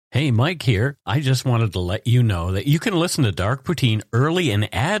Hey, Mike here. I just wanted to let you know that you can listen to Dark Poutine early and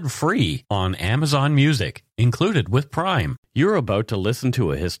ad-free on Amazon Music, included with Prime. You're about to listen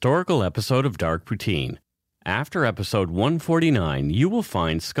to a historical episode of Dark Poutine. After episode 149, you will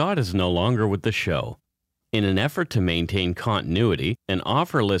find Scott is no longer with the show. In an effort to maintain continuity and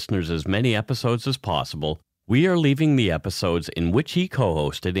offer listeners as many episodes as possible, we are leaving the episodes in which he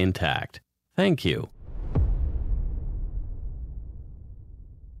co-hosted intact. Thank you.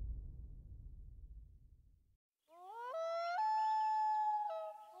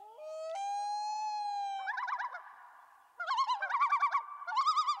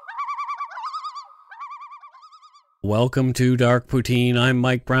 Welcome to Dark Poutine. I'm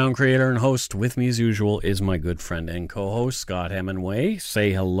Mike Brown, creator and host. With me, as usual, is my good friend and co-host, Scott Hemingway.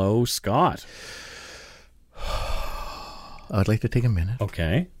 Say hello, Scott. I'd like to take a minute.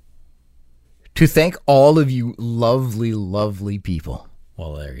 Okay. To thank all of you lovely, lovely people.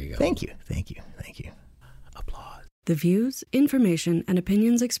 Well, there you go. Thank you. Applause. The views, information, and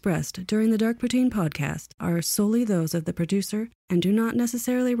opinions expressed during the Dark Poutine podcast are solely those of the producer and do not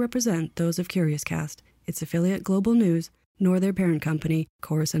necessarily represent those of Curious Cast, its affiliate Global News, nor their parent company,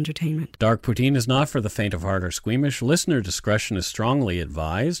 Chorus Entertainment. Dark Poutine is not for the faint of heart or squeamish. Listener discretion is strongly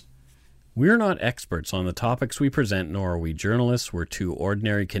advised. We're not experts on the topics we present, nor are we journalists. We're two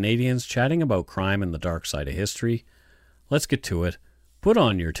ordinary Canadians chatting about crime and the dark side of history. Let's get to it. Put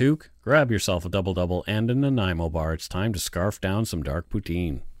on your toque, grab yourself a double-double and a Nanaimo bar. It's time to scarf down some Dark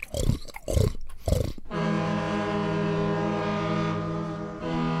Poutine.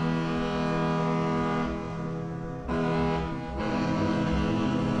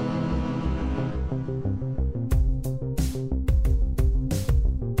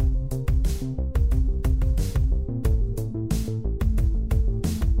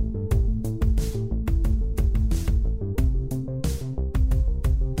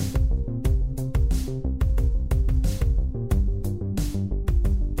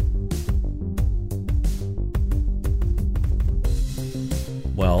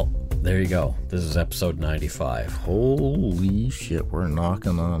 Well, there you go. This is episode 95. Holy shit, we're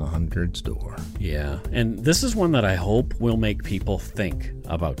knocking on 100's door. Yeah, and this is one that I hope will make people think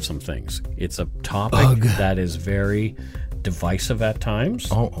about some things. It's a topic that is very divisive at times.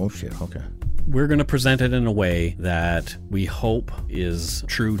 Oh shit, okay. We're going to present it in a way that we hope is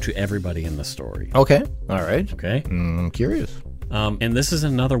true to everybody in the story. Okay, all right. Okay? I'm curious. And this is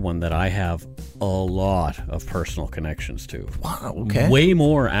another one that I have a lot of personal connections to. Wow, okay. Way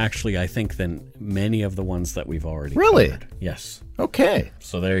more, actually, I think, than many of the ones that we've already covered. Yes. Okay.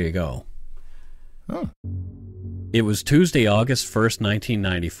 So there you go. Oh. It was Tuesday, August 1st,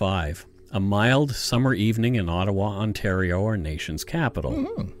 1995, a mild summer evening in Ottawa, Ontario, our nation's capital.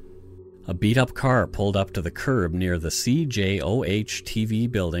 Mm-hmm. A beat-up car pulled up to the curb near the CJOH TV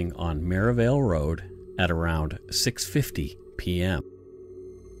building on Merivale Road at around 6:50 p.m.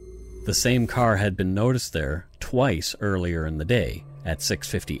 The same car had been noticed there twice earlier in the day, at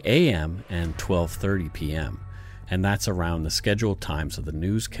 6:50 a.m. and 12:30 p.m., and that's around the scheduled times of the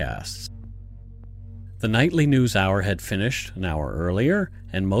newscasts. The nightly news hour had finished an hour earlier,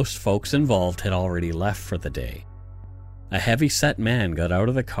 and most folks involved had already left for the day. A heavy-set man got out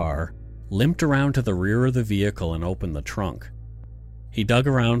of the car, limped around to the rear of the vehicle, and opened the trunk. He dug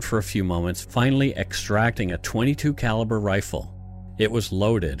around for a few moments, finally extracting a .22 caliber rifle. It was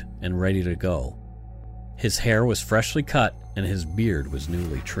loaded and ready to go. His hair was freshly cut and his beard was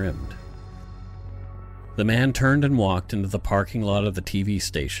newly trimmed. The man turned and walked into the parking lot of the TV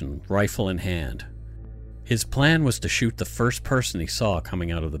station, rifle in hand. His plan was to shoot the first person he saw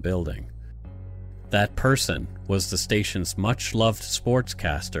coming out of the building. That person was the station's much-loved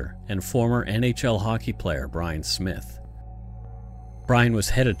sportscaster and former NHL hockey player Brian Smith. Brian was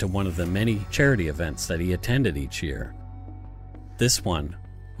headed to one of the many charity events that he attended each year. This one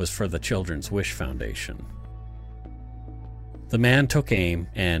was for the Children's Wish Foundation. The man took aim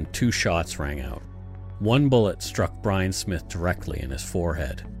and 2 shots rang out. One bullet struck Brian Smith directly in his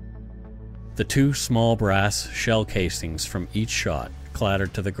forehead. The 2 small brass shell casings from each shot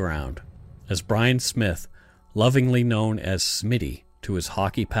clattered to the ground as Brian Smith, lovingly known as Smitty to his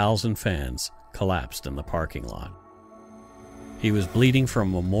hockey pals and fans, collapsed in the parking lot. He was bleeding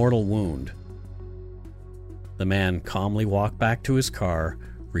from a mortal wound. The man calmly walked back to his car,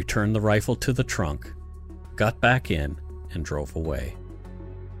 returned the rifle to the trunk, got back in, and drove away.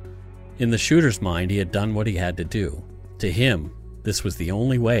 In the shooter's mind, he had done what he had to do. To him, this was the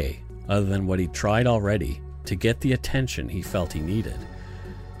only way, other than what he'd tried already, to get the attention he felt he needed.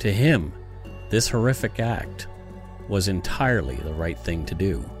 To him, this horrific act was entirely the right thing to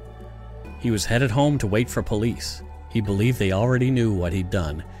do. He was headed home to wait for police. He believed they already knew what he'd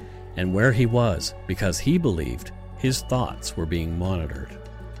done, and where he was because he believed his thoughts were being monitored.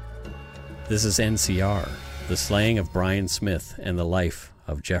 This is NCR, the slaying of Brian Smith and the life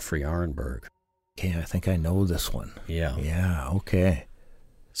of Jeffrey Arenberg. Okay, I think I know this one. Yeah. Yeah, okay.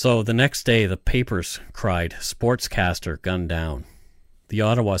 So the next day, the papers cried, "Sportscaster gunned down." The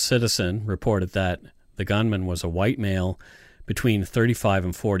Ottawa Citizen reported that the gunman was a white male between 35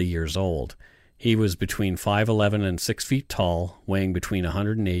 and 40 years old. He was between 5'11 and 6 feet tall, weighing between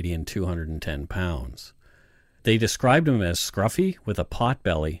 180 and 210 pounds. They described him as scruffy with a pot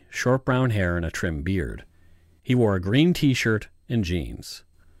belly, short brown hair, and a trim beard. He wore a green T-shirt and jeans.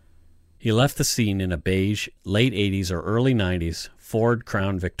 He left the scene in a beige, late 80s or early 90s Ford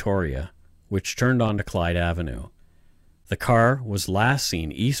Crown Victoria, which turned onto Clyde Avenue. The car was last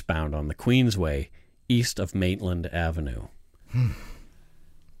seen eastbound on the Queensway, east of Maitland Avenue.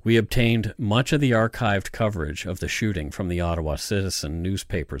 We obtained much of the archived coverage of the shooting from the Ottawa Citizen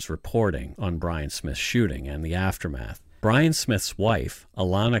newspaper's reporting on Brian Smith's shooting and the aftermath. Brian Smith's wife,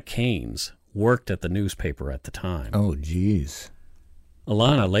 Alana Keynes, worked at the newspaper at the time. Oh, geez.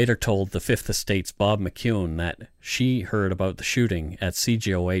 Alana later told the Fifth Estate's Bob McCune that she heard about the shooting at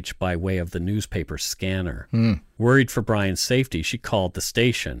CJOH by way of the newspaper scanner. Worried for Brian's safety, she called the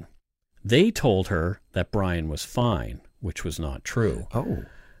station. They told her that Brian was fine, which was not true. Oh.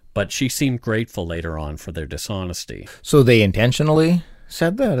 But she seemed grateful later on for their dishonesty. So they intentionally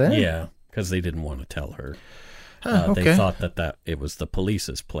said that, eh? Yeah, because they didn't want to tell her. Okay. They thought that it was the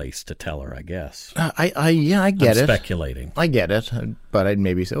police's place to tell her, I guess. I get I'm it. speculating. I get it, but I'd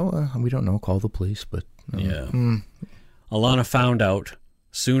maybe say, we don't know, call the police, but... Yeah. Alana found out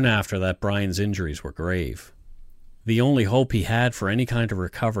soon after that Brian's injuries were grave. The only hope he had for any kind of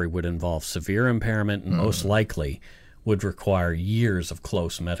recovery would involve severe impairment and most likely would require years of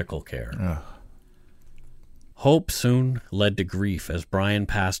close medical care. Hope soon led to grief as Brian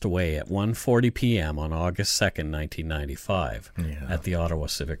passed away at 1:40 p.m. on August 2nd, 1995, at the Ottawa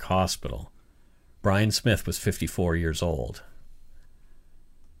Civic Hospital. Brian Smith was 54 years old.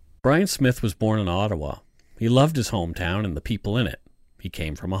 Brian Smith was born in Ottawa. He loved his hometown and the people in it. He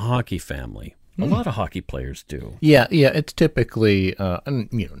came from a hockey family. A lot of hockey players do. Yeah, it's typically,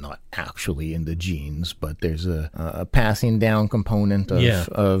 not actually in the genes, but there's a passing down component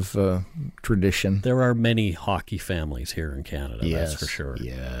of tradition. There are many hockey families here in Canada, that's for sure.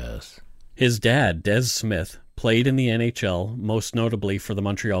 Yes. His dad, Des Smith, played in the NHL, most notably for the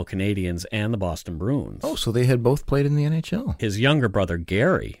Montreal Canadiens and the Boston Bruins. Oh, so they had both played in the NHL. His younger brother,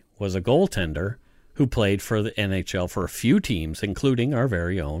 Gary, was a goaltender who played for the NHL for a few teams, including our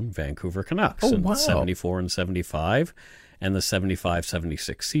very own Vancouver Canucks in the 74 and 75 and the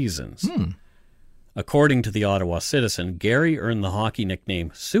 75-76 seasons. According to the Ottawa Citizen, Gary earned the hockey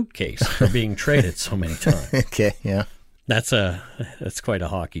nickname Suitcase for being traded so many times. Okay, yeah. That's quite a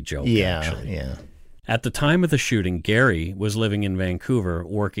hockey joke, actually. Yeah. At the time of the shooting, Gary was living in Vancouver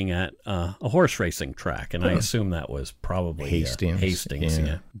working at a horse racing track, and I assume that was probably Hastings.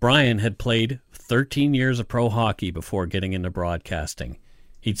 Yeah. Brian had played 13 years of pro hockey before getting into broadcasting.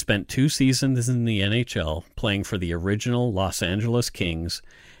 He'd spent 2 seasons in the NHL playing for the original Los Angeles Kings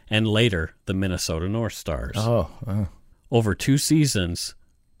and later the Minnesota North Stars. Over 2 seasons,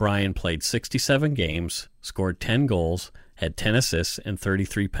 Brian played 67 games, scored 10 goals, had 10 assists, and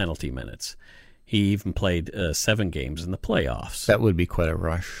 33 penalty minutes. He even played 7 games in the playoffs. That would be quite a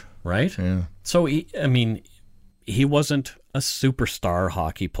rush. Right? Yeah. So, he wasn't a superstar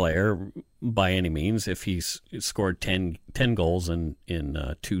hockey player by any means if he's scored 10 goals in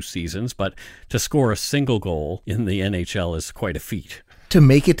 2 seasons, but to score a single goal in the NHL is quite a feat. To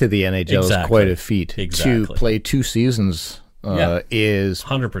make it to the NHL is quite a feat. Exactly. To play 2 seasons is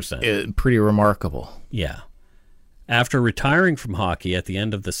 100% pretty remarkable. Yeah. After retiring from hockey at the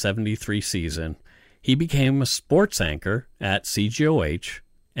end of the 73 season, he became a sports anchor at CJOH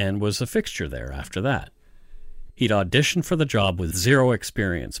and was a fixture there after that. He'd auditioned for the job with 0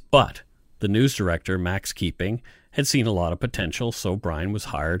 experience, but the news director, Max Keeping, had seen a lot of potential, so Brian was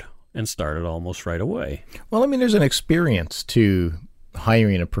hired and started almost right away. Well, there's an experience to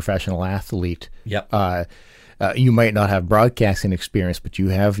hiring a professional athlete. Yep. You might not have broadcasting experience, but you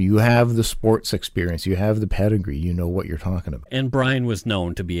have the sports experience. You have the pedigree. You know what you're talking about. And Brian was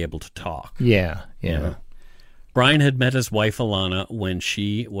known to be able to talk. Yeah. Brian had met his wife, Alana, when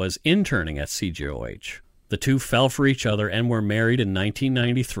she was interning at CJOH. The two fell for each other and were married in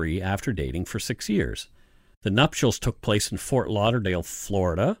 1993 after dating for 6 years. The nuptials took place in Fort Lauderdale,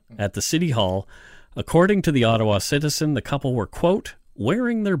 Florida, at the City Hall. According to the Ottawa Citizen, the couple were, quote,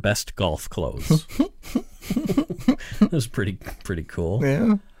 wearing their best golf clothes. That was pretty cool.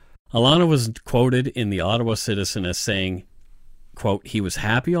 Yeah. Alana was quoted in the Ottawa Citizen as saying, quote, he was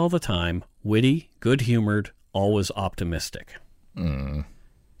happy all the time, witty, good-humored, always optimistic.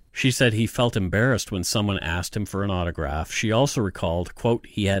 She said he felt embarrassed when someone asked him for an autograph. She also recalled, quote,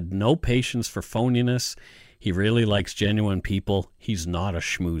 he had no patience for phoniness. He really likes genuine people. He's not a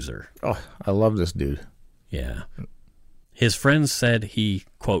schmoozer. Oh, I love this dude. Yeah. His friends said he,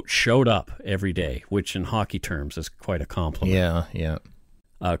 quote, showed up every day, which in hockey terms is quite a compliment. Yeah.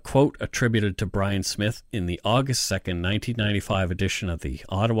 A quote attributed to Brian Smith in the August 2nd, 1995 edition of the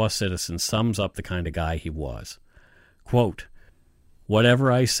Ottawa Citizen sums up the kind of guy he was. Quote,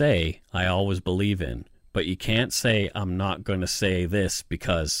 whatever I say, I always believe in, but you can't say I'm not going to say this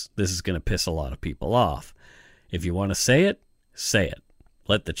because this is going to piss a lot of people off. If you want to say it, say it.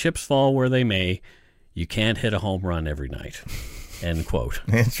 Let the chips fall where they may. You can't hit a home run every night. End quote.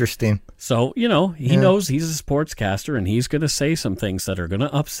 Interesting. So, he knows he's a sportscaster and he's going to say some things that are going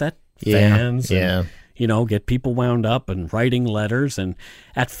to upset fans. And, get people wound up and writing letters. And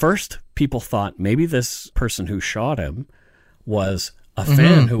at first, people thought maybe this person who shot him was a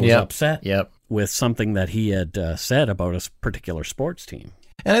fan who was upset with something that he had said about a particular sports team.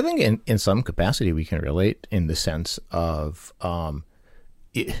 And I think in some capacity we can relate in the sense of,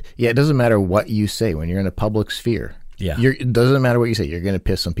 it doesn't matter what you say when you're in a public sphere. Yeah. It doesn't matter what you say. You're going to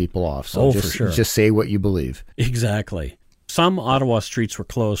piss some people off. So for sure. Just say what you believe. Exactly. Some Ottawa streets were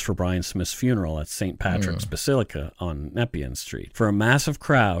closed for Brian Smith's funeral at St. Patrick's Basilica on Nepean Street for a massive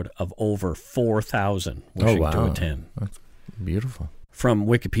crowd of over 4,000 wishing to attend. That's beautiful. From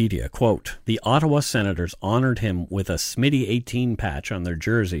Wikipedia, quote, the Ottawa Senators honored him with a Smitty 18 patch on their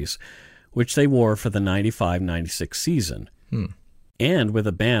jerseys, which they wore for the 95-96 season, and with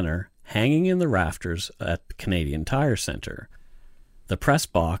a banner hanging in the rafters at Canadian Tire Centre. The press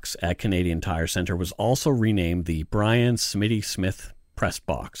box at Canadian Tire Centre was also renamed the Brian Smitty Smith Press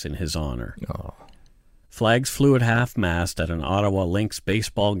Box in his honor. Oh. Flags flew at half-mast at an Ottawa Lynx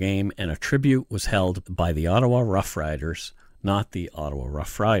baseball game, and a tribute was held by the Ottawa Rough Riders, not the Ottawa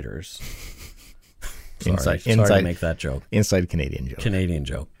Rough Riders. Sorry to make that joke. Inside Canadian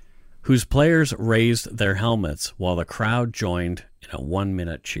joke. Whose players raised their helmets while the crowd joined in a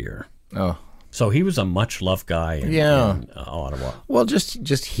 1-minute cheer. Oh. So he was a much-loved guy in Ottawa. Well,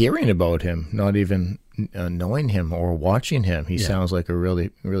 just hearing about him, not even knowing him or watching him, he sounds like a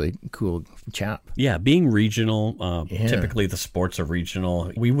really, really cool chap. Yeah, being regional, typically the sports are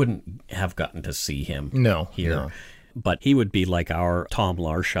regional. We wouldn't have gotten to see him here. No. But he would be like our Tom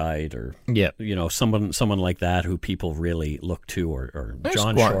Larscheid or someone like that who people really look to, or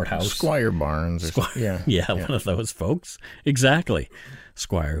John Shorthouse. Squire Barnes. One of those folks. Exactly.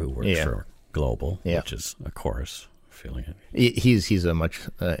 Squire, who works for Global, which is a chorus feeling it. He's a much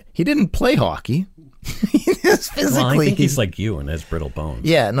he didn't play hockey. Physically, I think he's like you and has brittle bones.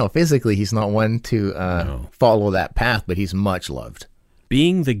 Yeah, no, physically he's not one to follow that path, but he's much loved.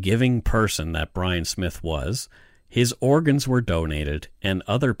 Being the giving person that Brian Smith was, his organs were donated and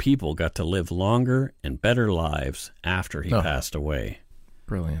other people got to live longer and better lives after he passed away.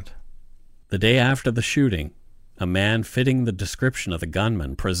 Brilliant. The day after the shooting, a man fitting the description of the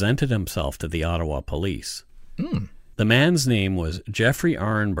gunman presented himself to the Ottawa police. The man's name was Jeffrey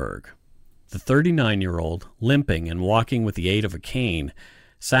Arenberg. The 39-year-old, limping and walking with the aid of a cane,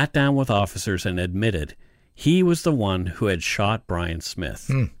 sat down with officers and admitted he was the one who had shot Brian Smith.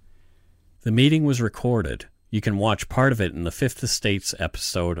 The meeting was recorded. You can watch part of it in the Fifth Estate's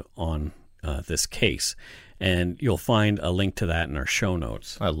episode on this case, and you'll find a link to that in our show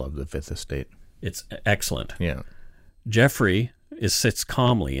notes. I love the Fifth Estate. It's excellent. Yeah. Jeffrey sits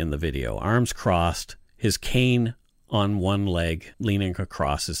calmly in the video, arms crossed, his cane on one leg leaning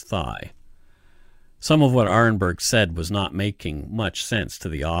across his thigh. Some of what Arenberg said was not making much sense to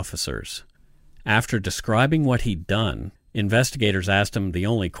the officers. After describing what he'd done, investigators asked him the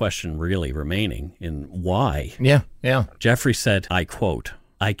only question really remaining, in why. Yeah. Jeffrey said, I quote,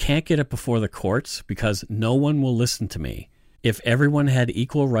 I can't get it before the courts because no one will listen to me. If everyone had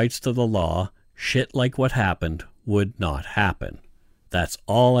equal rights to the law, shit like what happened would not happen. That's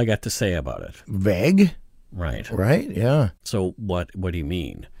all I got to say about it. Vague? Right, yeah. So what do you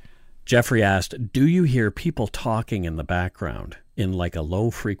mean? Jeffrey asked, do you hear people talking in the background in like a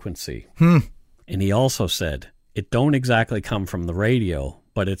low frequency? And he also said, it don't exactly come from the radio,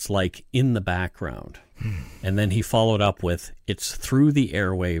 but it's like in the background. And then he followed up with, it's through the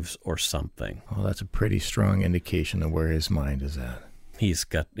airwaves or something. Well, that's a pretty strong indication of where his mind is at. He's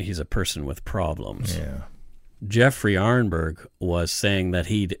a person with problems. Yeah. Jeffrey Arenberg was saying that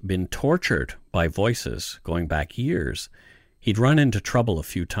he'd been tortured by voices going back years. He'd run into trouble a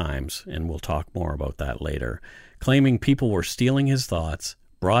few times, and we'll talk more about that later, claiming people were stealing his thoughts,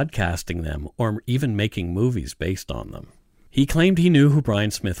 broadcasting them, or even making movies based on them. He claimed he knew who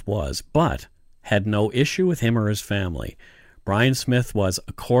Brian Smith was, but had no issue with him or his family. Brian Smith was,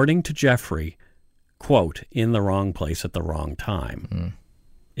 according to Jeffrey, quote, in the wrong place at the wrong time.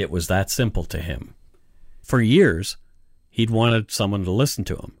 It was that simple to him. For years, he'd wanted someone to listen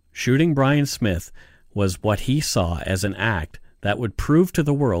to him. Shooting Brian Smith was what he saw as an act that would prove to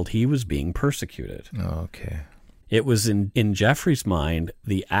the world he was being persecuted. Okay. It was in Jeffrey's mind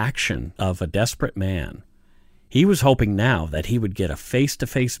the action of a desperate man. He was hoping now that he would get a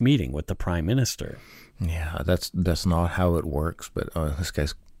face-to-face meeting with the Prime Minister. Yeah, that's not how it works, but this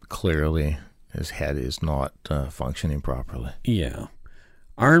guy's clearly, his head is not functioning properly. Yeah.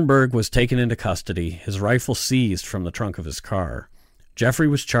 Arenberg was taken into custody, his rifle seized from the trunk of his car. Jeffrey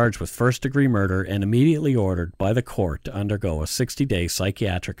was charged with first-degree murder and immediately ordered by the court to undergo a 60-day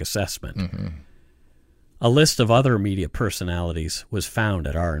psychiatric assessment. Mm-hmm. A list of other media personalities was found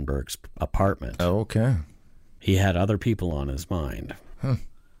at Arenberg's apartment. Oh, okay. He had other people on his mind.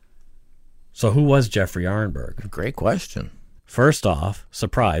 So who was Jeffrey Arenberg? Great question. First off,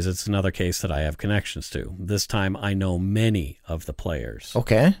 surprise, it's another case that I have connections to. This time I know many of the players.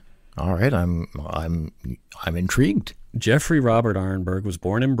 Okay. All right, I'm intrigued. Jeffrey Robert Arenberg was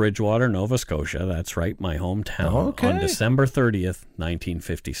born in Bridgewater, Nova Scotia. That's right, my hometown. On December 30th,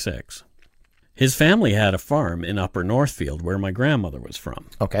 1956. His family had a farm in Upper Northfield where my grandmother was from.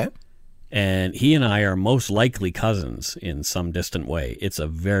 Okay. And he and I are most likely cousins in some distant way. It's a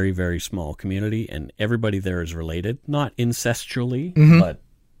very, very small community, and everybody there is related. Not incestually, but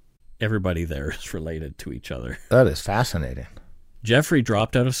everybody there is related to each other. That is fascinating. Jeffrey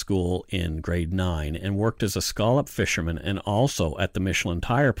dropped out of school in grade 9 and worked as a scallop fisherman and also at the Michelin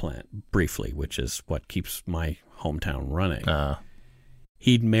tire plant briefly, which is what keeps my hometown running.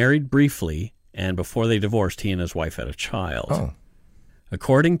 He'd married briefly, and before they divorced, he and his wife had a child. Oh.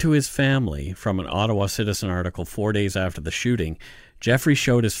 According to his family, from an Ottawa Citizen article 4 days after the shooting, Jeffrey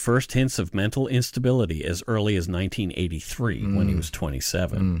showed his first hints of mental instability as early as 1983 when he was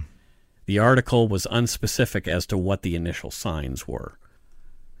 27. The article was unspecific as to what the initial signs were.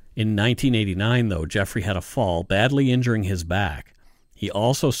 In 1989, though, Jeffrey had a fall, badly injuring his back. He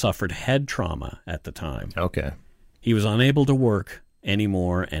also suffered head trauma at the time. Okay. He was unable to work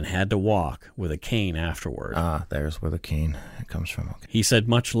anymore and had to walk with a cane afterward. There's where the cane comes from. Okay. He said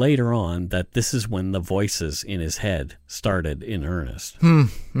much later on that this is when the voices in his head started in earnest.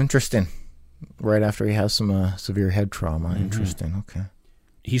 Interesting. Right after he has some severe head trauma. Interesting. Okay.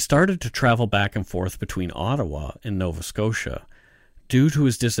 He started to travel back and forth between Ottawa and Nova Scotia. Due to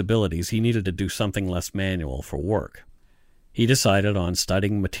his disabilities, he needed to do something less manual for work. He decided on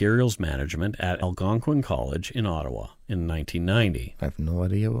studying materials management at Algonquin College in Ottawa in 1990. I have no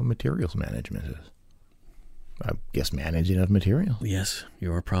idea what materials management is. I guess managing of materials. Yes,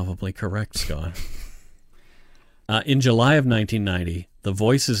 you are probably correct, Scott. In July of 1990, the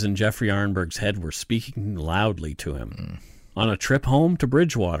voices in Jeffrey Arenberg's head were speaking loudly to him. On a trip home to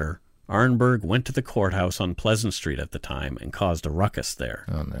Bridgewater, Arenberg went to the courthouse on Pleasant Street at the time and caused a ruckus there.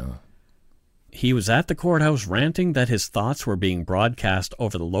 Oh, no. He was at the courthouse ranting that his thoughts were being broadcast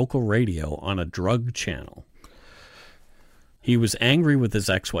over the local radio on a drug channel. He was angry with his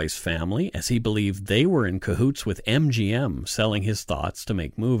ex-wife's family as he believed they were in cahoots with MGM selling his thoughts to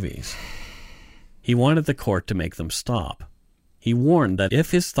make movies. He wanted the court to make them stop. He warned that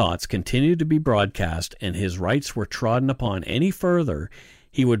if his thoughts continued to be broadcast and his rights were trodden upon any further,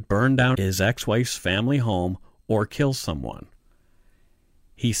 he would burn down his ex-wife's family home or kill someone.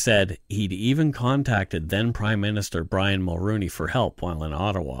 He said he'd even contacted then Prime Minister Brian Mulroney for help while in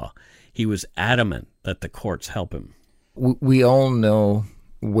Ottawa. He was adamant that the courts help him. We all know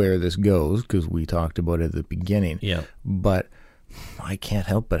where this goes because we talked about it at the beginning. Yeah. But I can't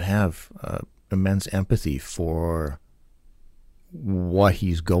help but have immense empathy for what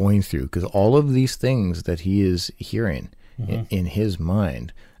he's going through because all of these things that he is hearing in his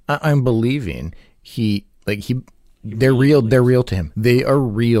mind, I'm believing they're real. They're real to him. They are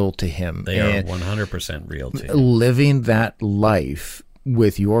real to him. They are 100% real to him. Living that life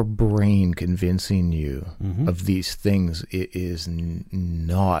with your brain convincing you of these things, it is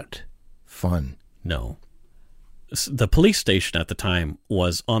not fun. No. The police station at the time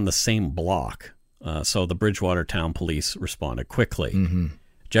was on the same block, so the Bridgewater Town Police responded quickly.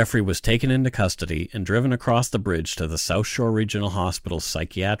 Jeffrey was taken into custody and driven across the bridge to the South Shore Regional Hospital's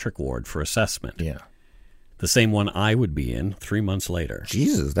psychiatric ward for assessment. Yeah. The same one I would be in 3 months later.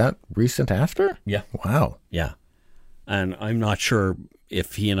 Jesus, that recent after? Yeah. Wow. Yeah. And I'm not sure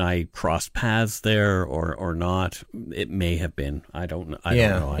if he and I crossed paths there or not. It may have been. I don't know. I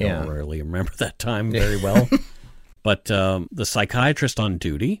don't really remember that time very well. But the psychiatrist on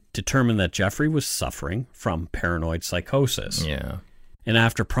duty determined that Jeffrey was suffering from paranoid psychosis. Yeah. And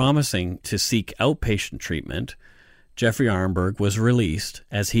after promising to seek outpatient treatment, Jeffrey Arenberg was released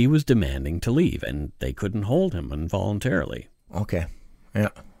as he was demanding to leave, and they couldn't hold him involuntarily. Okay. Yeah.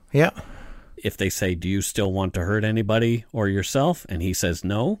 Yeah. If they say, do you still want to hurt anybody or yourself? And he says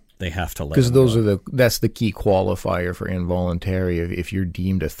no, they have to let him Because those go. are that's the key qualifier for involuntary, if you're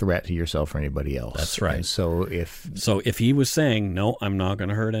deemed a threat to yourself or anybody else. That's right. And so if he was saying, no, I'm not going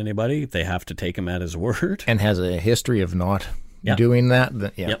to hurt anybody, they have to take him at his word. and has a history of not doing that,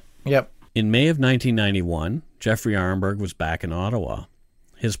 then yeah. Yep. In May of 1991, Jeffrey Arenberg was back in Ottawa.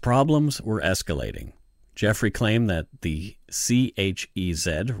 His problems were escalating. Jeffrey claimed that the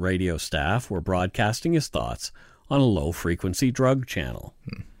CHEZ radio staff were broadcasting his thoughts on a low-frequency drug channel.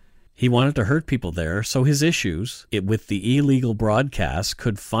 He wanted to hurt people there, so his issues with the illegal broadcasts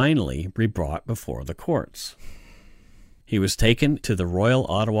could finally be brought before the courts. He was taken to the Royal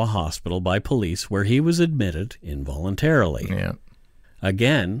Ottawa Hospital by police, where he was admitted involuntarily. Yeah.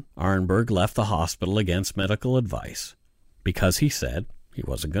 Again, Arenberg left the hospital against medical advice because he said he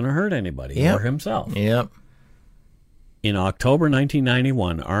wasn't going to hurt anybody or himself. Yep. In October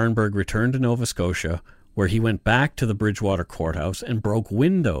 1991, Arenberg returned to Nova Scotia, where he went back to the Bridgewater courthouse and broke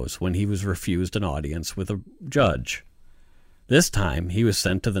windows when he was refused an audience with a judge. This time, he was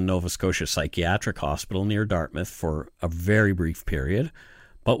sent to the Nova Scotia Psychiatric Hospital near Dartmouth for a very brief period,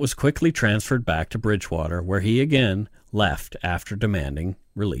 but was quickly transferred back to Bridgewater, where he again left after demanding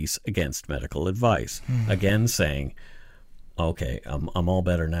release against medical advice, again saying, okay, I'm all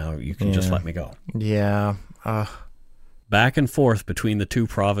better now, you can just let me go. Yeah. Back and forth between the two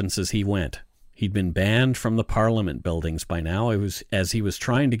provinces he went. He'd been banned from the Parliament buildings by now as he was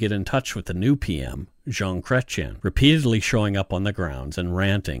trying to get in touch with the new PM, Jean Chrétien, repeatedly showing up on the grounds and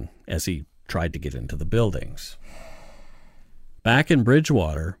ranting as he tried to get into the buildings. Back in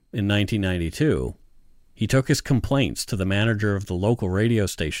Bridgewater in 1992, he took his complaints to the manager of the local radio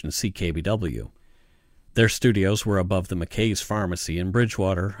station CKBW. Their studios were above the McKay's Pharmacy in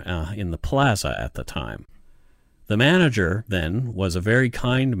Bridgewater in the plaza at the time. The manager, then, was a very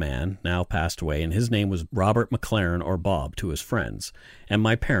kind man, now passed away, and his name was Robert McLaren, or Bob, to his friends, and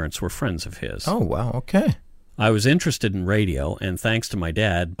my parents were friends of his. Oh, wow, okay. I was interested in radio, and thanks to my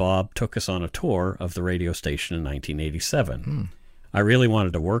dad, Bob took us on a tour of the radio station in 1987. I really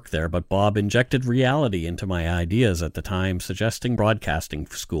wanted to work there, but Bob injected reality into my ideas at the time, suggesting broadcasting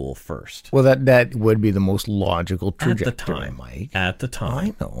school first. Well, that would be the most logical trajectory, At the time. Mike. At the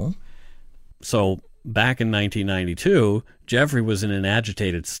time. I know. So back in 1992, Jeffrey was in an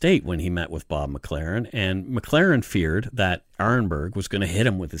agitated state when he met with Bob McLaren, and McLaren feared that Arenberg was going to hit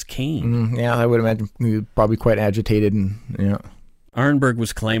him with his cane. Yeah, I would imagine he was probably quite agitated. And yeah. Arenberg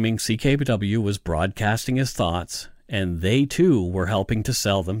was claiming CKBW was broadcasting his thoughts, and they too were helping to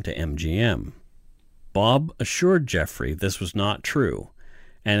sell them to MGM. Bob assured Jeffrey this was not true,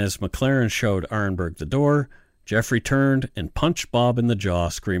 and as McLaren showed Arenberg the door, Jeffrey turned and punched Bob in the jaw,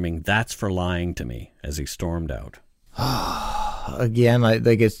 screaming, "That's for lying to me," as he stormed out. Again, I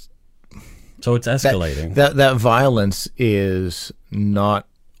think it's... So it's escalating. That violence is not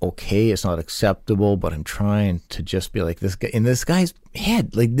okay. It's not acceptable, but I'm trying to just be like, this guy, in this guy's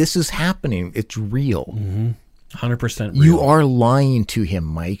head, like, this is happening. It's real. 100% real. You are lying to him,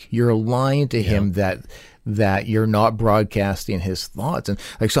 Mike. You're lying to him that you're not broadcasting his thoughts. And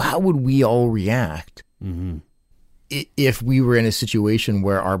like, so how would we all react if we were in a situation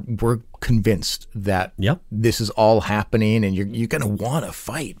where we're convinced that this is all happening and you're going to want to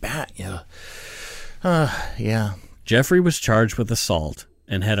fight back? Yeah. Jeffrey was charged with assault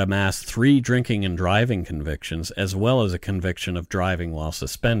and had amassed 3 drinking and driving convictions, as well as a conviction of driving while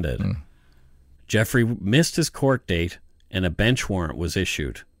suspended. Jeffrey missed his court date, and a bench warrant was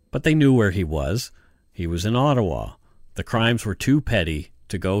issued, but they knew where he was. He was in Ottawa. The crimes were too petty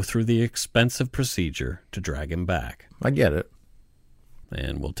to go through the expensive procedure to drag him back. I get it.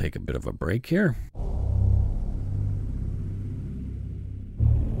 And we'll take a bit of a break here.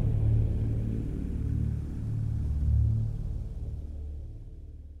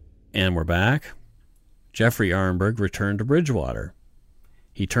 And we're back. Jeffrey Arenberg returned to Bridgewater.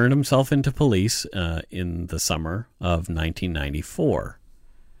 He turned himself into police in the summer of 1994.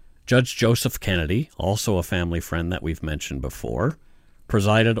 Judge Joseph Kennedy, also a family friend that we've mentioned before,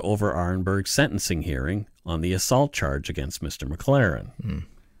 presided over Arenberg's sentencing hearing on the assault charge against Mr. McLaren.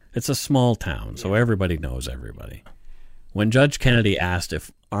 It's a small town, so everybody knows everybody. When Judge Kennedy asked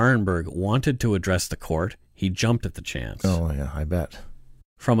if Arenberg wanted to address the court, he jumped at the chance. Oh, yeah, I bet.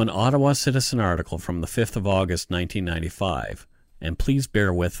 From an Ottawa Citizen article from the 5th of August, 1995, And please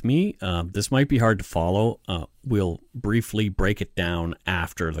bear with me. This might be hard to follow. We'll briefly break it down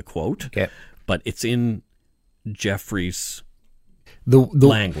after the quote. Okay. But it's in Jeffrey's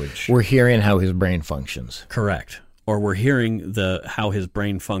language. We're hearing how his brain functions. Correct. Or we're hearing how his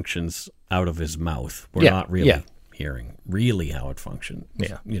brain functions out of his mouth. We're not really hearing really how it functions.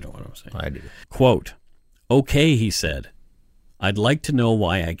 Yeah. You know what I'm saying. I do. Quote, "Okay," he said. "I'd like to know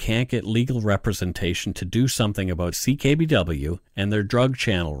why I can't get legal representation to do something about CKBW and their drug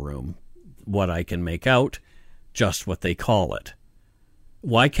channel room. What I can make out, just what they call it.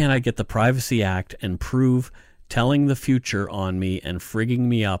 Why can't I get the Privacy Act and prove telling the future on me and frigging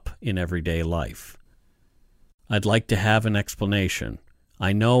me up in everyday life? I'd like to have an explanation.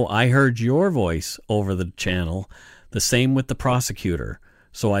 I know I heard your voice over the channel, the same with the prosecutor,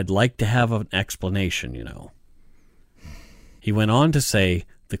 so I'd like to have an explanation, you know." He went on to say,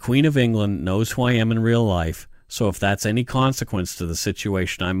 "The Queen of England knows who I am in real life, so if that's any consequence to the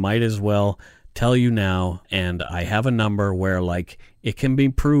situation, I might as well tell you now, and I have a number where, like, it can be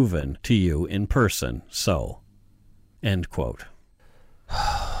proven to you in person, so." End quote.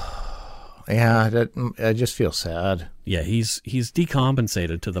 Yeah, I just feel sad. Yeah, he's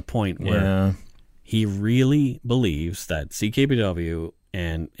decompensated to the point where he really believes that CKBW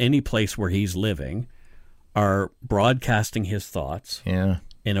and any place where he's living are broadcasting his thoughts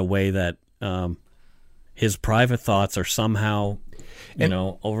in a way that his private thoughts are somehow,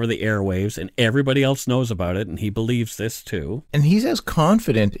 over the airwaves, and everybody else knows about it, and he believes this too. And he's as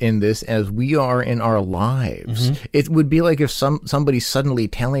confident in this as we are in our lives. Mm-hmm. It would be like if somebody's suddenly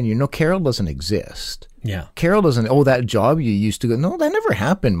telling you, no, Carol doesn't exist. Yeah. Carol doesn't, that job you used to go, no, that never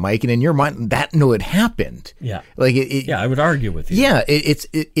happened, Mike. And in your mind, it happened. Yeah. Like I would argue with you. Yeah.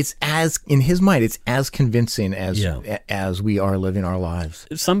 It's as, in his mind, it's as convincing as we are living our lives.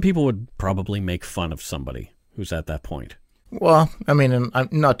 Some people would probably make fun of somebody who's at that point. Well, I mean, and I'm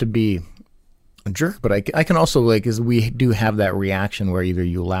not to be a jerk, but I can also, we do have that reaction where either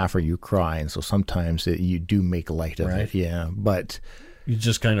you laugh or you cry. And so sometimes you do make light of it. Yeah. But you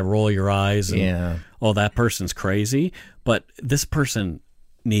just kind of roll your eyes and, that person's crazy, but this person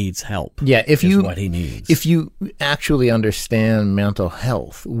needs help. Yeah, what he needs. If you actually understand mental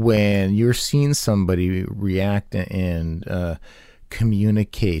health, when you're seeing somebody react and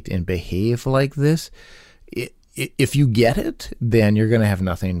communicate and behave like this, if you get it, then you're going to have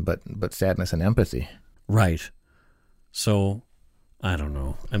nothing but sadness and empathy. Right. So, I don't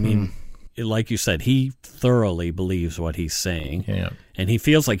know. I mean, like you said, he thoroughly believes what he's saying. Yeah. And he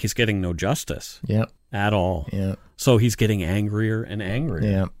feels like he's getting no justice. Yeah. At all. Yeah. So he's getting angrier and angrier.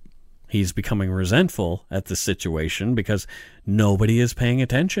 Yeah. He's becoming resentful at the situation because nobody is paying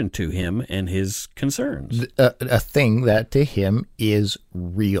attention to him and his concerns. A thing that to him is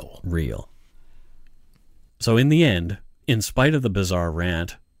real. Real. So in the end, in spite of the bizarre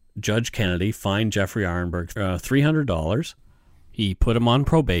rant, Judge Kennedy fined Jeffrey Arenberg $300. He put him on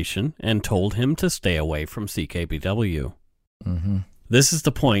probation and told him to stay away from CKBW. Mm-hmm. This is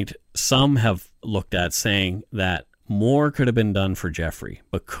the point some have looked at, saying that more could have been done for Jeffrey,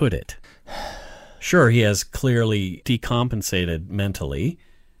 but could it? Sure, he has clearly decompensated mentally,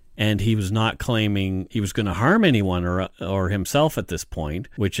 and he was not claiming he was going to harm anyone or himself at this point,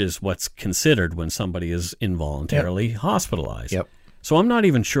 which is what's considered when somebody is involuntarily hospitalized. Yep. So I'm not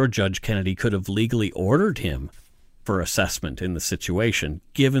even sure Judge Kennedy could have legally ordered him for assessment in the situation,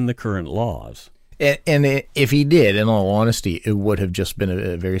 given the current laws. And if he did, in all honesty, it would have just been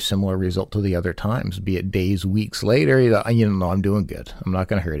a very similar result to the other times, be it days, weeks later. I'm doing good. I'm not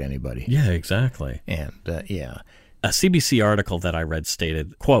going to hurt anybody. Yeah, exactly. And, A CBC article that I read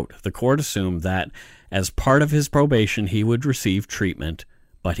stated, quote, "The court assumed that as part of his probation he would receive treatment,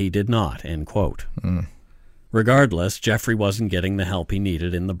 but he did not," end quote. Regardless, Jeffrey wasn't getting the help he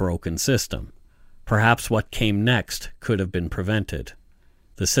needed in the broken system. Perhaps what came next could have been prevented.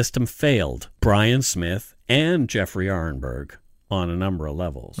 The system failed Brian Smith and Jeffrey Arenberg on a number of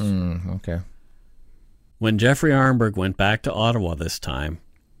levels. Okay. When Jeffrey Arenberg went back to Ottawa this time,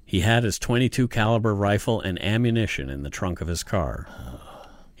 he had his .22 caliber rifle and ammunition in the trunk of his car.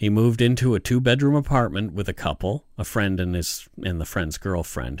 He moved into a 2-bedroom apartment with a couple, a friend and the friend's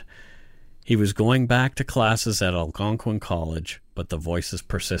girlfriend. He was going back to classes at Algonquin College, but the voices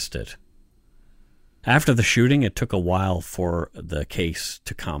persisted. After the shooting, it took a while for the case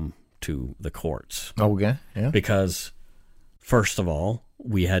to come to the courts. Okay, yeah. Because, first of all,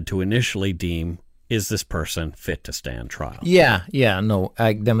 we had to initially deem, is this person fit to stand trial? Yeah, no,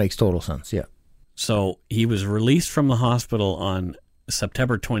 that makes total sense, yeah. So he was released from the hospital on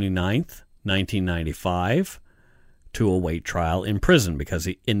September 29th, 1995, to await trial in prison because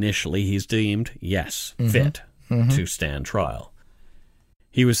he's deemed, fit to stand trial.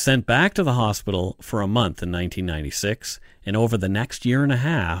 He was sent back to the hospital for a month in 1996, and over the next year and a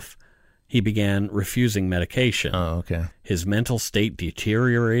half, he began refusing medication. Oh, okay. His mental state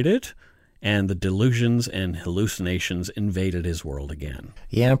deteriorated, and the delusions and hallucinations invaded his world again.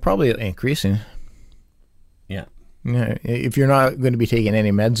 Yeah, probably increasing. Yeah. Yeah, if you're not going to be taking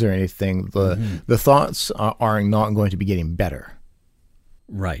any meds or anything, the thoughts are not going to be getting better.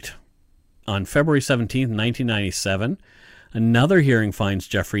 Right. On February 17th, 1997, another hearing finds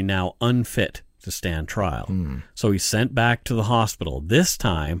Jeffrey now unfit to stand trial. So he's sent back to the hospital. This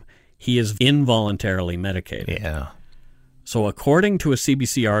time, he is involuntarily medicated. Yeah. So according to a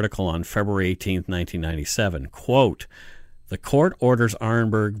CBC article on February 18th, 1997, quote, "The court orders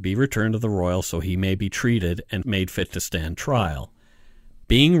Arenberg be returned to the Royal so he may be treated and made fit to stand trial.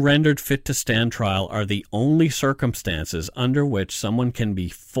 Being rendered fit to stand trial are the only circumstances under which someone can be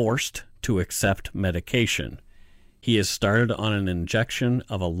forced to accept medication. He is started on an injection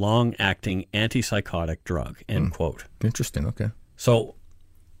of a long-acting antipsychotic drug," end quote. Interesting. Okay. So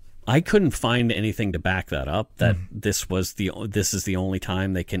I couldn't find anything to back that up, that this is the only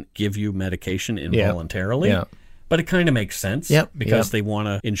time they can give you medication involuntarily. Yeah. But it kind of makes sense Yep, because yep. they want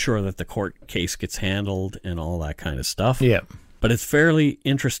to ensure that the court case gets handled and all that kind of stuff. Yeah. But it's fairly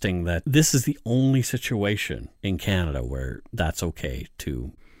interesting that this is the only situation in Canada where that's okay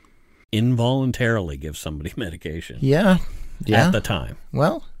to involuntarily give somebody medication Yeah. Yeah. at the time.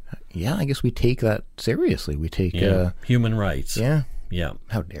 Well, yeah, I guess we take that seriously. We take, Human rights. yeah. Yeah.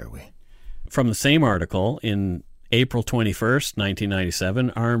 How dare we? From the same article, in April 21st,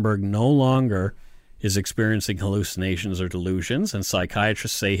 1997, Arenberg no longer is experiencing hallucinations or delusions, and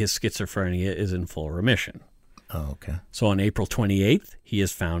psychiatrists say his schizophrenia is in full remission. Oh, okay. So on April 28th, he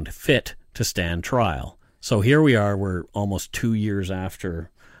is found fit to stand trial. So here we are, we're almost 2 years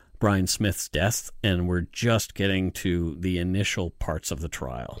after Brian Smith's death, and we're just getting to the initial parts of the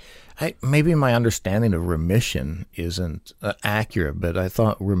trial. Maybe my understanding of remission isn't accurate, but I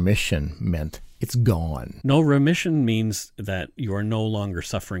thought remission meant it's gone. No, remission means that you are no longer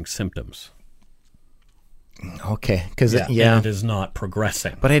suffering symptoms. Okay, because And it is not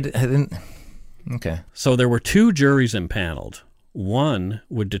progressing. but I didn't. Okay. So there were 2 juries impaneled. One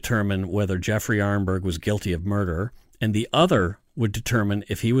would determine whether Jeffrey Arenberg was guilty of murder, and the other would determine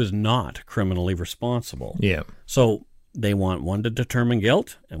if he was not criminally responsible. Yeah. So they want one to determine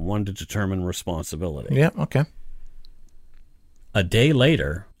guilt and one to determine responsibility. Yeah. Okay. A day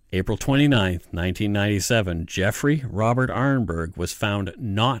later, April 29th, 1997, Jeffrey Robert Arenberg was found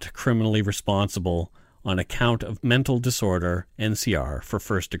not criminally responsible on account of mental disorder, NCR, for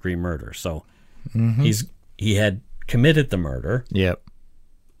first-degree murder. So he had committed the murder. Yep.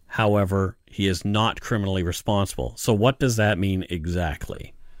 However, he is not criminally responsible. So what does that mean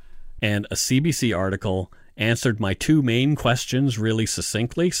exactly? And a CBC article answered my 2 main questions really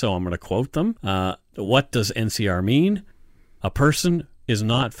succinctly, so I'm going to quote them. What does NCR mean? A person is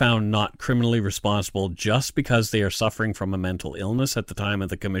not found not criminally responsible just because they are suffering from a mental illness at the time of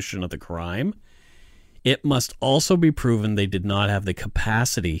the commission of the crime. It must also be proven they did not have the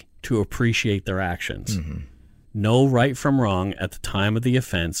capacity to appreciate their actions. Know right from wrong at the time of the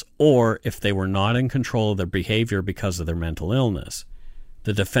offense, or if they were not in control of their behavior because of their mental illness.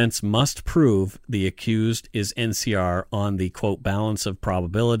 The defense must prove the accused is NCR on the, quote, balance of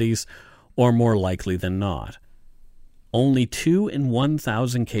probabilities, or more likely than not. Only 2 in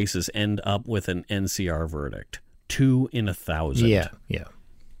 1,000 cases end up with an NCR verdict. 2 in 1,000. Yeah. Yeah.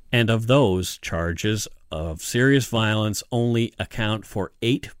 And of those, charges of serious violence only account for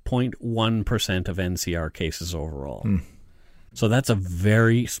 8.1% of NCR cases overall. So that's a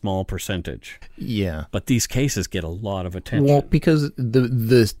very small percentage. Yeah. But these cases get a lot of attention. Well, because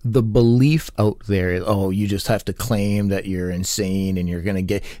the belief out there is, oh, you just have to claim that you're insane and you're going to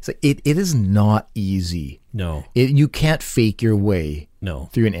get... It's like, it is not easy. No. You can't fake your way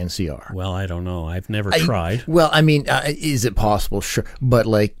through an NCR. Well, I don't know. I've never tried. Well, I mean, is it possible? Sure. But,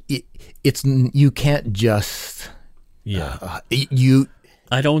 like, it's you can't just... Yeah.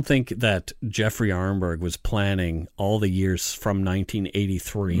 I don't think that Jeffrey Arenberg was planning all the years from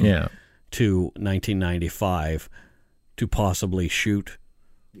 1983 to 1995 to possibly shoot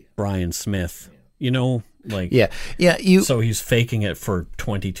Brian Smith. You know, like... Yeah. So he's faking it for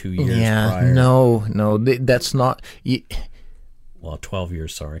 22 years Yeah, prior. no, that's not... Well, 12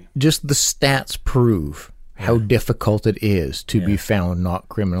 years, sorry. Just the stats prove how difficult it is to be found not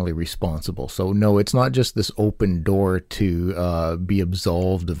criminally responsible. So, no, it's not just this open door to be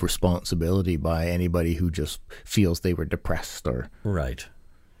absolved of responsibility by anybody who just feels they were depressed or... Right.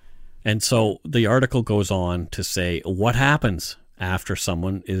 And so the article goes on to say what happens after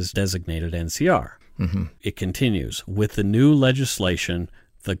someone is designated NCR. It continues, with the new legislation,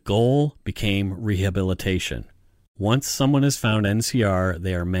 The goal became rehabilitation. Once someone is found NCR,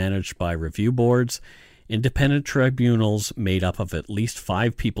 they are managed by review boards, independent tribunals made up of at least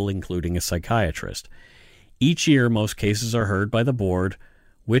 5 people, including a psychiatrist. Each year, most cases are heard by the board,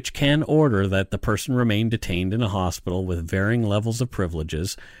 which can order that the person remain detained in a hospital with varying levels of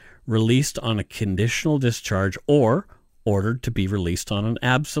privileges, released on a conditional discharge, or ordered to be released on an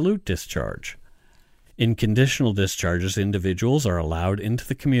absolute discharge. In conditional discharges, individuals are allowed into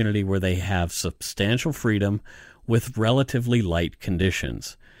the community where they have substantial freedom with relatively light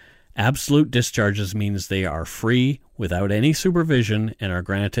conditions. Absolute discharges means they are free without any supervision and are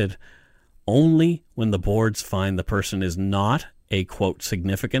granted only when the boards find the person is not a, quote,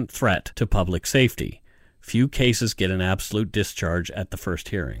 significant threat to public safety. Few cases get an absolute discharge at the first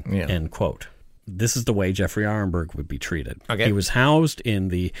hearing, end quote. This is the way Jeffrey Arenberg would be treated. Okay. He was housed in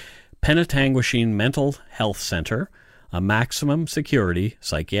the Penetanguishene Mental Health Center, a maximum security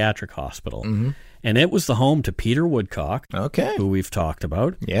psychiatric hospital. And it was the home to Peter Woodcock, who we've talked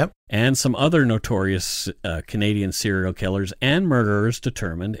about, and some other notorious Canadian serial killers and murderers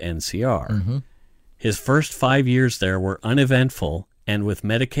determined NCR. His first 5 years there were uneventful, and with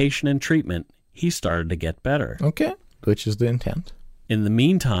medication and treatment, he started to get better. Okay, which is the intent. In the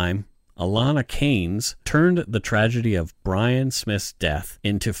meantime, Alana Keynes turned the tragedy of Brian Smith's death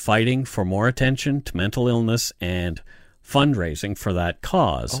into fighting for more attention to mental illness and fundraising for that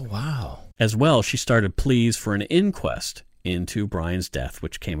cause. Oh, wow. As well, she started pleas for an inquest into Brian's death,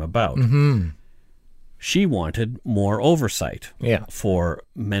 which came about. She wanted more oversight for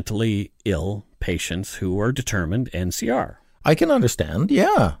mentally ill patients who are determined NCR. I can understand,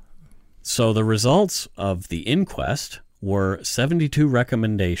 yeah. So the results of the inquest were 72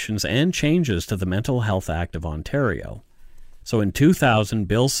 recommendations and changes to the Mental Health Act of Ontario. So in 2000,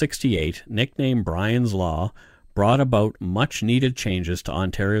 Bill 68, nicknamed Brian's Law, brought about much-needed changes to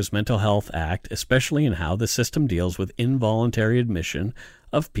Ontario's Mental Health Act, especially in how the system deals with involuntary admission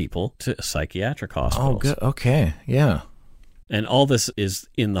of people to psychiatric hospitals. Oh, good. Okay, yeah. And all this is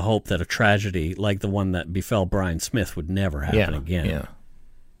in the hope that a tragedy like the one that befell Brian Smith would never happen again. Yeah.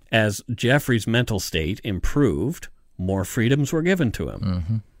 As Jeffrey's mental state improved, more freedoms were given to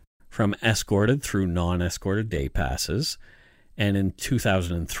him, from escorted through non-escorted day passes, and in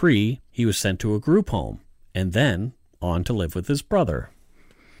 2003, he was sent to a group home, and then on to live with his brother.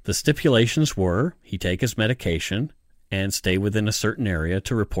 The stipulations were he take his medication and stay within a certain area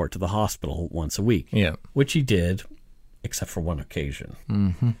to report to the hospital once a week, which he did, except for one occasion.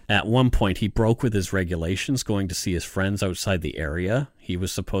 At one point, he broke with his regulations, going to see his friends outside the area he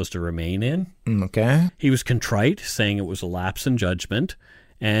was supposed to remain in. Okay. He was contrite, saying it was a lapse in judgment,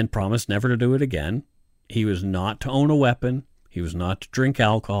 and promised never to do it again. He was not to own a weapon. He was not to drink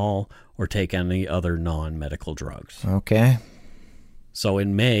alcohol or take any other non-medical drugs. Okay. So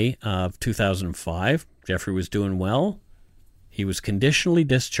in May of 2005, Jeffrey was doing well. He was conditionally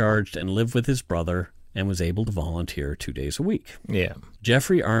discharged and lived with his brother and was able to volunteer 2 days a week. Yeah.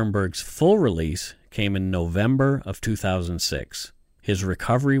 Jeffrey Arenberg's full release came in November of 2006. His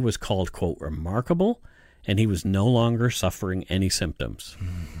recovery was called, quote, remarkable, and he was no longer suffering any symptoms.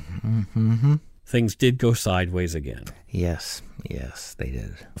 Things did go sideways again. Yes, they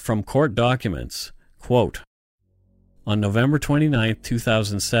did. From court documents, quote, on November 29,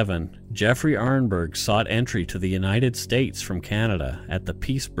 2007, Jeffrey Arenberg sought entry to the United States from Canada at the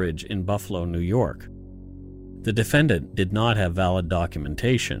Peace Bridge in Buffalo, New York. The defendant did not have valid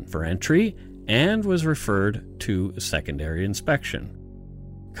documentation for entry and was referred to secondary inspection.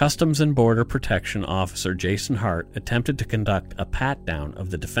 Customs and Border Protection Officer Jason Hart attempted to conduct a pat-down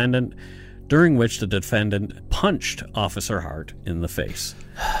of the defendant, during which the defendant punched Officer Hart in the face.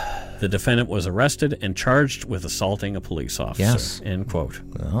 The defendant was arrested and charged with assaulting a police officer. Yes. End quote.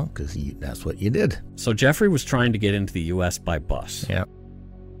 Well, because that's what you did. So Jeffrey was trying to get into the U.S. by bus. Yeah.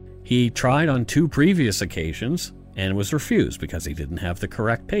 He tried on 2 previous occasions and was refused because he didn't have the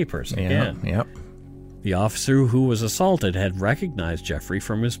correct papers. Again. Yep. The officer who was assaulted had recognized Jeffrey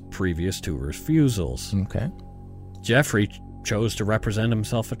from his previous 2 refusals. Okay. Jeffrey chose to represent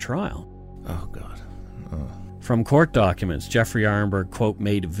himself at trial. Oh, God. Oh. From court documents, Jeffrey Arenberg, quote,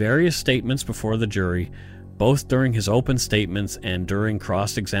 made various statements before the jury, both during his open statements and during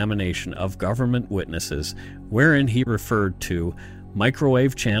cross-examination of government witnesses, wherein he referred to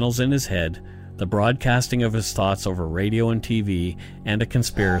microwave channels in his head, the broadcasting of his thoughts over radio and TV, and a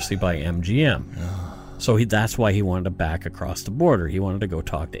conspiracy by MGM. So that's why he wanted to back across the border. He wanted to go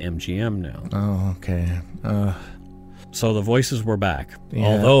talk to MGM now. Oh, okay. So the voices were back. Yeah.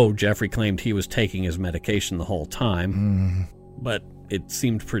 Although Jeffrey claimed he was taking his medication the whole time, but it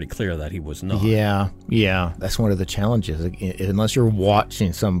seemed pretty clear that he was not. Yeah. That's one of the challenges. Unless you're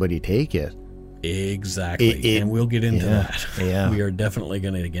watching somebody take it. Exactly. And we'll get into that. Yeah. We are definitely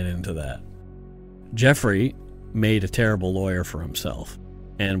going to get into that. Jeffrey made a terrible lawyer for himself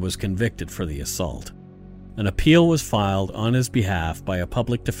and was convicted for the assault. An appeal was filed on his behalf by a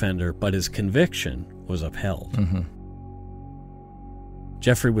public defender, but his conviction was upheld. Mm-hmm.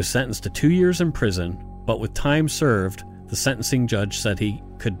 Jeffrey was sentenced to 2 years in prison, but with time served, the sentencing judge said he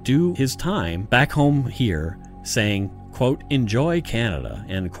could do his time back home here, saying, quote, enjoy Canada,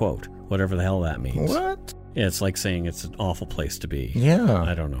 end quote, whatever the hell that means. What? Yeah, it's like saying it's an awful place to be. Yeah.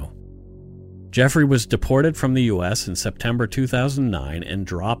 I don't know. Jeffrey was deported from the U.S. in September 2009 and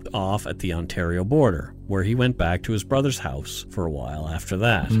dropped off at the Ontario border, where he went back to his brother's house for a while after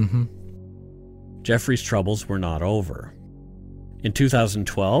that. Mm-hmm. Jeffrey's troubles were not over. In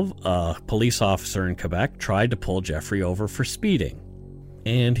 2012, a police officer in Quebec tried to pull Jeffrey over for speeding,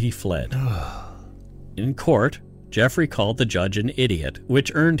 and he fled. In court, Jeffrey called the judge an idiot,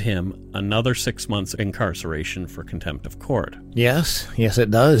 which earned him another 6 months incarceration for contempt of court. Yes, it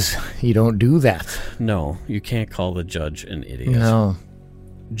does. You don't do that. No, you can't call the judge an idiot. No.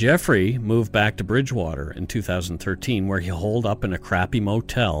 Jeffrey moved back to Bridgewater in 2013, where he holed up in a crappy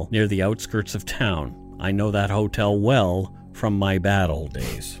motel near the outskirts of town. I know that hotel well from my bad old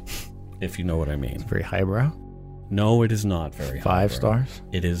days, if you know what I mean. Very highbrow? No, it is not very highbrow. 5 stars?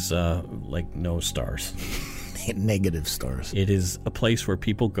 It is like no stars. Negative stars. It is a place where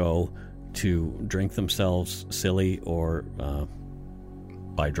people go to drink themselves silly or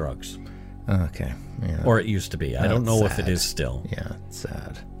buy drugs. Okay. Yeah. Or it used to be. I don't know if it is still. Yeah, it's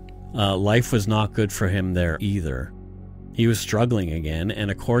sad. Life was not good for him there either. He was struggling again, and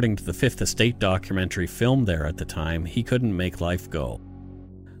according to the Fifth Estate documentary filmed there at the time, he couldn't make life go.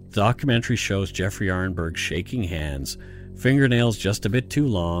 The documentary shows Jeffrey Arenberg shaking hands, fingernails just a bit too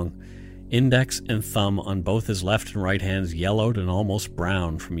long, index and thumb on both his left and right hands yellowed and almost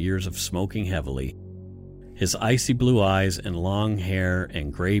brown from years of smoking heavily. His icy blue eyes and long hair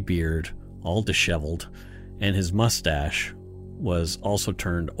and gray beard, all disheveled, and his mustache was also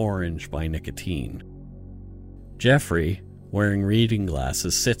turned orange by nicotine. Jeffrey, wearing reading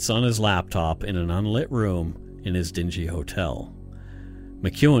glasses, sits on his laptop in an unlit room in his dingy hotel.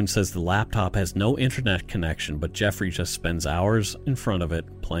 McEwen says the laptop has no internet connection, but Jeffrey just spends hours in front of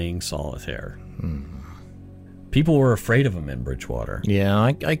it playing solitaire. People were afraid of him in Bridgewater. Yeah,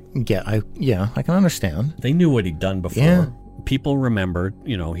 I can understand. They knew what he'd done before. Yeah. People remembered,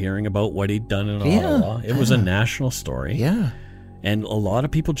 hearing about what he'd done in Ottawa. It was a national story. Yeah. And a lot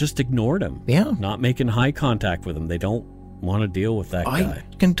of people just ignored him. Yeah. Not making eye contact with him. They don't want to deal with that guy.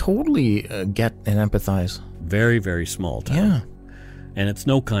 I can totally get and empathize. Very, very small town. Yeah. And it's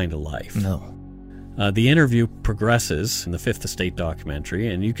no kind of life. No. The interview progresses in the Fifth Estate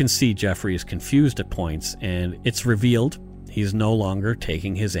documentary, and you can see Jeffrey is confused at points, and it's revealed he's no longer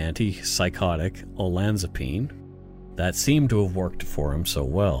taking his antipsychotic olanzapine that seemed to have worked for him so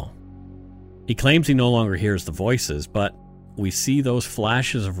well. He claims he no longer hears the voices, but we see those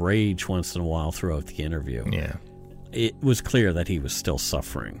flashes of rage once in a while throughout the interview. Yeah. It was clear that he was still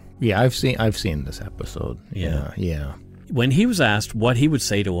suffering. Yeah, I've seen this episode. Yeah. When he was asked what he would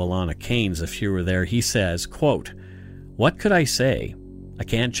say to Alana Keynes if she were there, he says, quote, "What could I say? I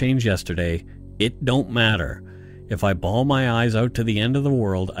can't change yesterday. It don't matter. If I bawl my eyes out to the end of the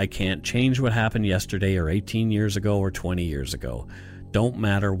world, I can't change what happened yesterday or 18 years ago or 20 years ago. Don't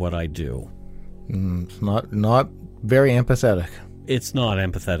matter what I do." It's not very empathetic. It's not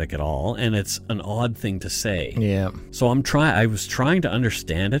empathetic at all, and it's an odd thing to say. Yeah. So I was trying to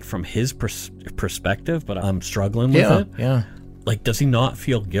understand it from his perspective, but I'm struggling with it. Yeah. Like, does he not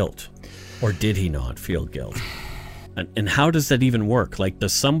feel guilt? Or did he not feel guilt? And how does that even work? Like,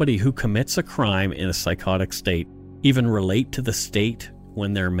 does somebody who commits a crime in a psychotic state even relate to the state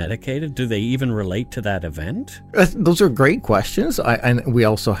when they're medicated? Do they even relate to that event? Those are great questions. And we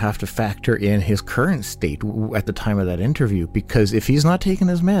also have to factor in his current state at the time of that interview, because if he's not taking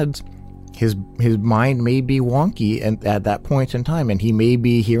his meds, his mind may be wonky at that point in time, and he may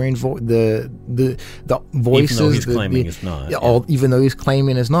be hearing the voices. Even though he's claiming it's not. Even though he's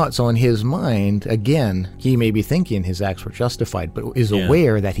claiming it's not. So in his mind, again, he may be thinking his acts were justified, but is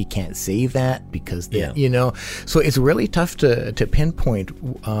aware that he can't say that because, So it's really tough to pinpoint.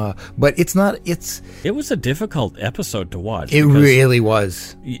 But it's not. It was a difficult episode to watch. It really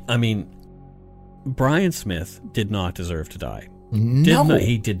was. I mean, Brian Smith did not deserve to die. No.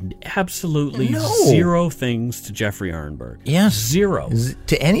 He did absolutely zero things to Jeffrey Arenberg. Yes. Zero.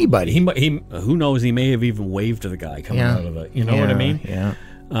 To anybody. He who knows, he may have even waved to the guy coming out of it. You know what I mean? Yeah.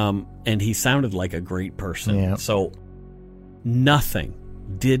 And he sounded like a great person. Yeah. So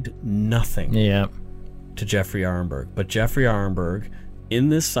did nothing Yeah. to Jeffrey Arenberg. But Jeffrey Arenberg, in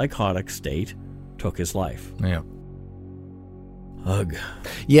this psychotic state, took his life. Yeah. Ugh.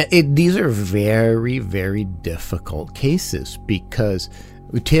 Yeah, these are very, very difficult cases because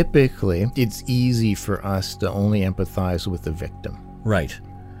typically it's easy for us to only empathize with the victim. Right.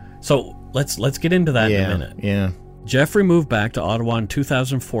 So let's get into that in a minute. Yeah. Jeffrey moved back to Ottawa in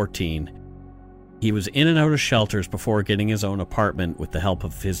 2014. He was in and out of shelters before getting his own apartment with the help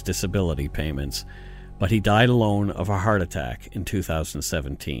of his disability payments, but he died alone of a heart attack in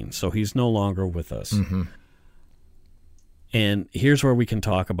 2017, so he's no longer with us. Mm-hmm. And here's where we can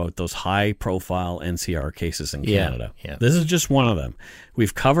talk about those high-profile NCR cases in Canada. Yeah. This is just one of them.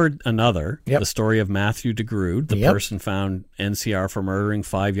 We've covered another, Yep. the story of Matthew DeGrood, the Yep. person found NCR for murdering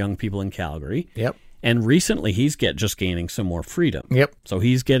 5 young people in Calgary. Yep. And recently, he's just gaining some more freedom. Yep. So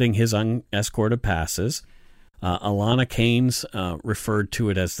he's getting his unescorted passes. Alana Keynes referred to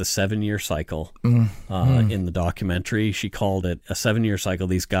it as the 7-year cycle in the documentary. She called it a 7-year cycle.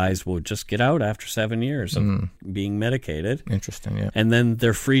 These guys will just get out after 7 years of being medicated. Interesting, yeah. And then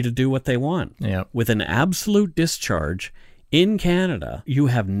they're free to do what they want. Yeah. With an absolute discharge in Canada, you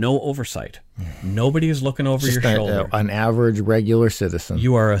have no oversight. Nobody is looking over your shoulder. An average regular citizen.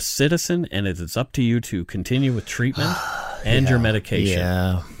 You are a citizen, and it is up to you to continue with treatment and your medication.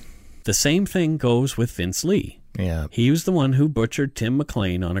 Yeah. The same thing goes with Vince Lee. Yeah. He was the one who butchered Tim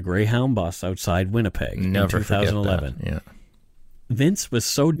McLean on a Greyhound bus outside Winnipeg Never in 2011. forget that. Yeah. Vince was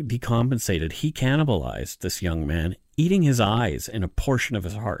so decompensated, he cannibalized this young man, eating his eyes and a portion of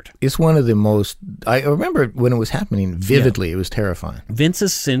his heart. It's one of the most, I remember when it was happening vividly. It was terrifying. Vince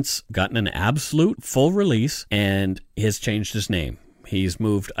has since gotten an absolute full release and has changed his name. He's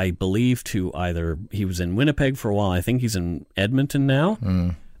moved, I believe, to he was in Winnipeg for a while. I think he's in Edmonton now.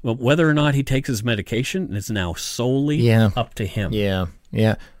 But whether or not he takes his medication is now solely up to him. Yeah.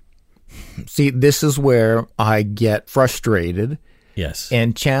 Yeah. See, this is where I get frustrated. Yes.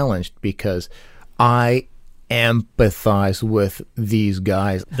 And challenged because I empathize with these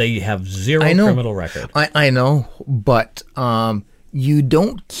guys. They have zero criminal record. I know, but you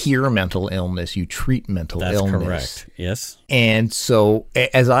don't cure mental illness, you treat mental illness. That's correct, yes. And so,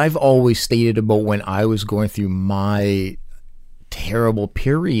 as I've always stated about when I was going through my terrible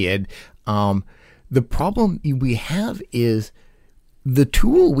period, the problem we have is the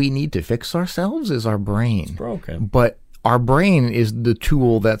tool we need to fix ourselves is our brain. It's broken. But our brain is the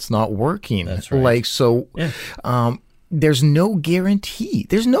tool that's not working. That's right. Like, so there's no guarantee.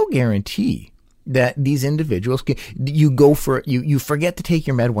 There's no guarantee that these individuals can, you forget to take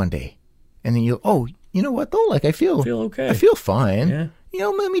your med one day. And then you know what though? Like I feel okay. I feel fine. Yeah.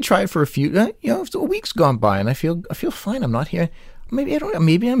 Let me try it for a few, a week's gone by and I feel fine. I'm not here. Maybe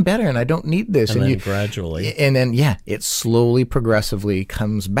I'm better and I don't need this. And then gradually. And then, it slowly, progressively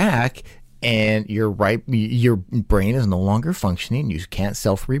comes back and your brain is no longer functioning. You can't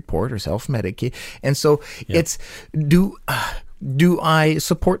self-report or self-medicate. And so it's, do I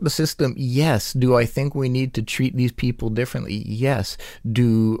support the system? Yes. Do I think we need to treat these people differently? Yes.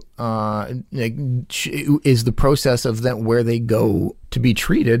 Is the process of them where they go to be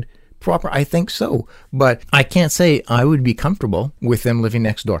treated proper? I think so. But I can't say I would be comfortable with them living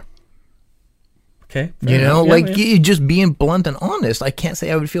next door. Okay. Just being blunt and honest, I can't say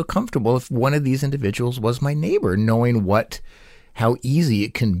I would feel comfortable if one of these individuals was my neighbor, knowing how easy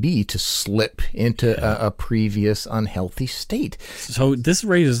it can be to slip into a previous unhealthy state. So this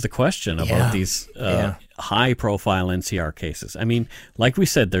raises the question about these high-profile NCR cases. I mean, like we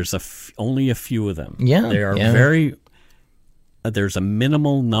said, there's only a few of them. Yeah, they are very. There's a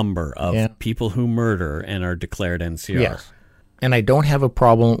minimal number of people who murder and are declared NCR. Yes. And I don't have a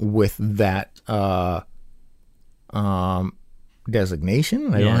problem with that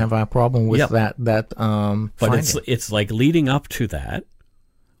designation. I don't have a problem with that. But it's like leading up to that.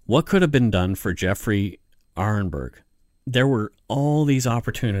 What could have been done for Jeffrey Arenberg? There were all these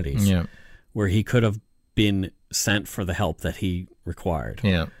opportunities where he could have been sent for the help that he required.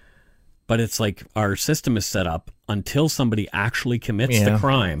 Yeah. But it's like our system is set up until somebody actually commits the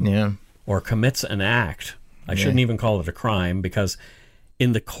crime or commits an act. I shouldn't even call it a crime because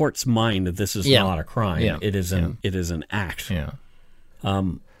in the court's mind, this is not a crime. Yeah. It is an act. Yeah.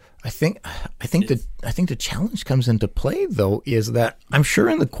 I think the challenge comes into play though is that I'm sure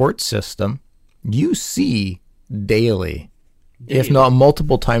in the court system you see daily, if not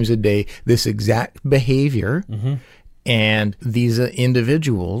multiple times a day, this exact behavior. Mm-hmm. And these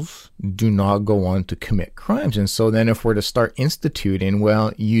individuals do not go on to commit crimes. And so then if we're to start instituting,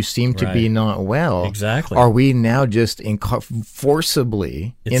 well, you seem to be not well. Exactly. Are we now just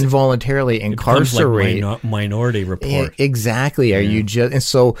forcibly, involuntarily incarcerate? Like Minority Report. Exactly. Are you just, and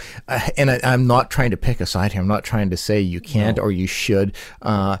so, I'm not trying to pick a side here. I'm not trying to say you can't or you should.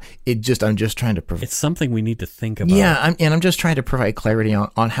 I'm just trying to it's something we need to think about. Yeah. I'm just trying to provide clarity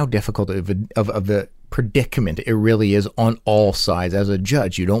on how difficult of a predicament it really is on all sides. As a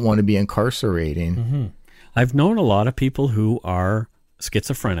judge, you don't want to be incarcerating. Mm-hmm. I've known a lot of people who are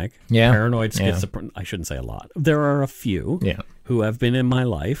schizophrenic, paranoid schizophrenic. I shouldn't say a lot. There are a few who have been in my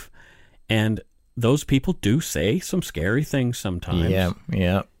life, and those people do say some scary things sometimes.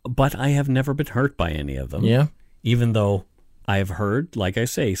 Yeah. But I have never been hurt by any of them. Yeah. Even though I have heard, like I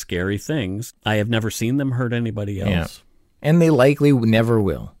say, scary things, I have never seen them hurt anybody else. Yeah. And they likely never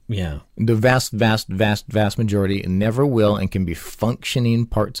will. Yeah. The vast majority never will and can be functioning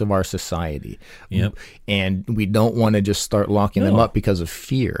parts of our society. Yep. And we don't want to just start locking them up because of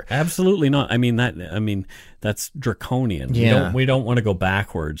fear. Absolutely not. I mean, that's draconian. Yeah. We don't want to go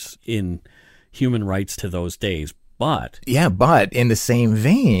backwards in human rights to those days. But in the same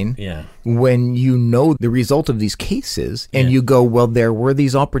vein, when you know the result of these cases and you go, well, there were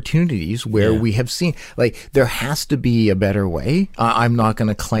these opportunities where we have seen, like, there has to be a better way. I'm not going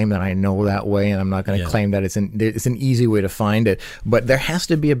to claim that I know that way, and I'm not going to claim that it's an easy way to find it, but there has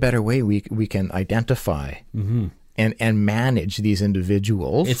to be a better way we can identify and manage these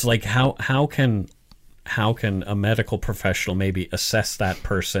individuals. It's like how can a medical professional maybe assess that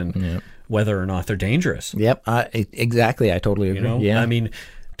person whether or not they're dangerous? Yep, exactly. I totally agree. I mean,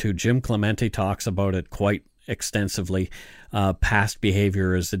 Jim Clemente talks about it quite extensively. Past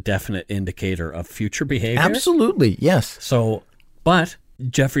behavior is a definite indicator of future behavior. Absolutely, yes. So, but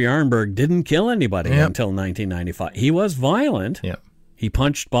Jeffrey Arnberg didn't kill anybody until 1995. He was violent. Yeah. He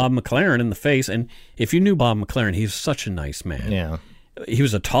punched Bob McLaren in the face, and if you knew Bob McLaren, he's such a nice man. Yeah. He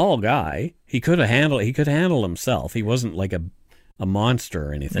was a tall guy. He could handle himself. He wasn't like a monster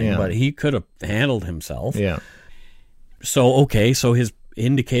or anything, but he could have handled himself. Yeah. So his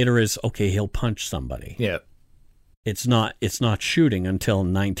indicator is he'll punch somebody. Yeah. It's not shooting until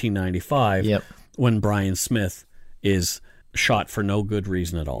 1995 when Brian Smith is shot for no good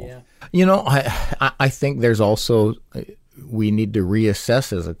reason at all. Yeah. I think there's also, we need to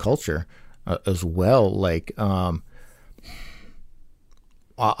reassess as a culture as well. Like,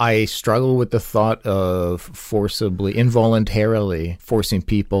 I struggle with the thought of involuntarily forcing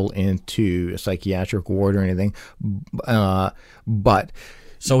people into a psychiatric ward or anything. But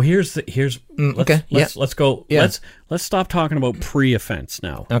so let's go. Yeah. Let's stop talking about pre-offense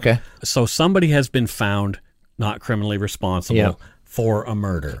now. Okay. So somebody has been found not criminally responsible for a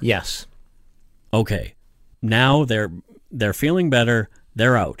murder. Yes. Okay. Now they're feeling better.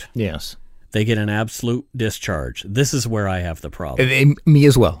 They're out. Yes. They get an absolute discharge. This is where I have the problem. Me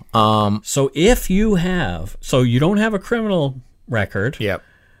as well. So you don't have a criminal record. Yep.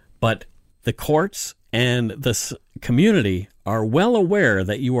 But the courts and the community are well aware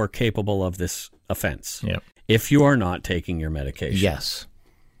that you are capable of this offense. Yep. If you are not taking your medication. Yes.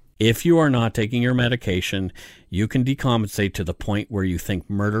 If you are not taking your medication, you can decompensate to the point where you think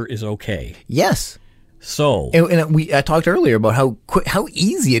murder is okay. Yes. So, I talked earlier about how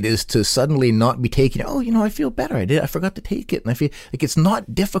easy it is to suddenly not be taking. I feel better. I forgot to take it, and I feel like it's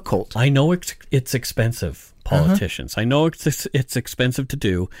not difficult. I know it's expensive, politicians. I know it's expensive to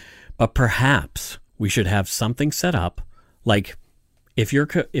do, but perhaps we should have something set up, like if you're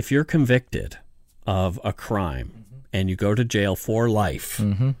convicted of a crime and you go to jail for life.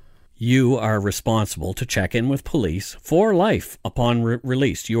 You are responsible to check in with police for life upon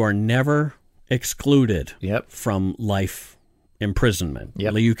release. You are never excluded from life imprisonment.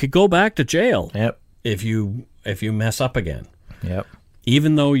 You could go back to jail if you mess up again.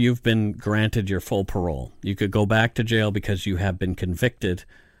 Even though you've been granted your full parole, you could go back to jail because you have been convicted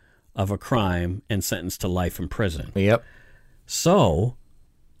of a crime and sentenced to life in prison. So,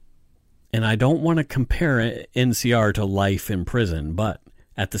 and I don't want to compare NCR to life in prison, but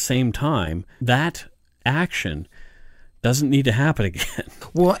at the same time, that action doesn't need to happen again.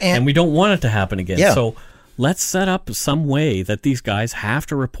 Well, and we don't want it to happen again. So let's set up some way that these guys have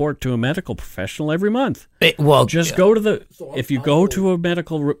to report to a medical professional every month. If you go to a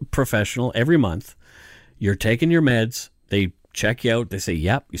medical professional every month, you're taking your meds, they check you out, they say,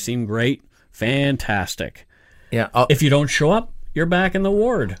 yep, you seem great, fantastic. If you don't show up, you're back in the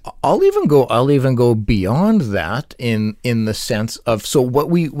ward. I'll even go beyond that in the sense of, so what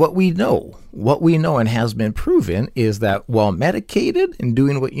we know and has been proven is that while medicated and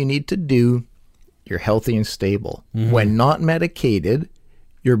doing what you need to do, you're healthy and stable. When not medicated,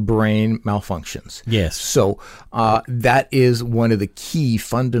 your brain malfunctions. Yes. So that is one of the key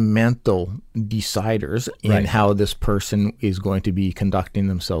fundamental deciders in Right. how this person is going to be conducting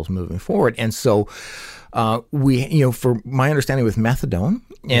themselves moving forward. And so for my understanding with methadone,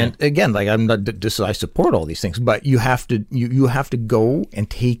 and again, like I'm not just I support all these things, but you have to you have to go and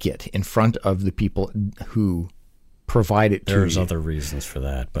take it in front of the people who provide it to you. There's other reasons for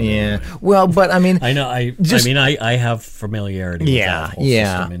that. But Yeah. anyway. Well, but I mean, I know. I have familiarity with Yeah, that whole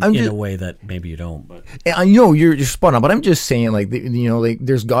yeah. system I'm in just- a way that maybe you don't. But I know you're spot on, but I'm just saying, like, like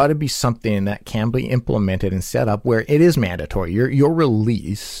there's got to be something that can be implemented and set up where it is mandatory. Your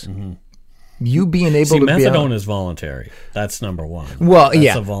release, you being able see, to be methadone is voluntary. That's number one. Well, That's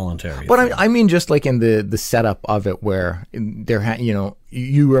yeah. a voluntary. But thing. I mean, just like in the setup of it, where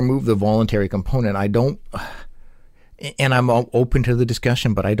you remove the voluntary component. I don't, and I'm open to the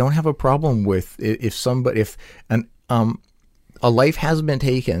discussion, but I don't have a problem with if a life has been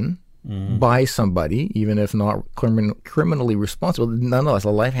taken by somebody, even if not criminally responsible. Nonetheless, a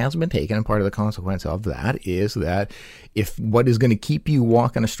life has been taken, and part of the consequence of that is that if what is going to keep you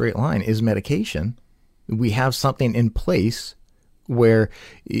walking a straight line is medication, we have something in place where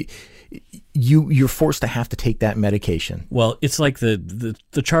you're forced to have to take that medication. Well, it's like the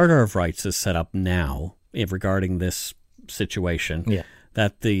Charter of Rights is set up now regarding this situation. Yeah.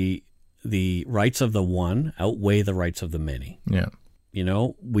 That the rights of the one outweigh the rights of the many. Yeah.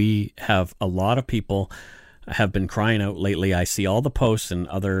 We have a lot of people have been crying out lately. I see all the posts in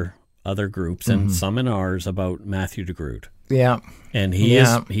other groups and some in ours about Matthew DeGroot. Yeah. And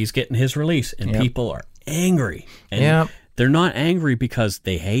he's getting his release, and people are angry. And they're not angry because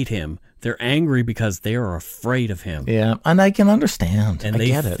they hate him. They're angry because they are afraid of him. Yeah. And I can understand. And I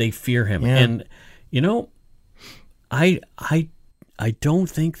get it. they fear him. Yeah. And I don't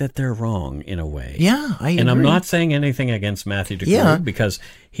think that they're wrong in a way. Yeah, I agree. And I'm not saying anything against Matthew DeGroot because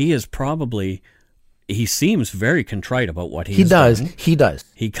he seems very contrite about what he does. done. He does.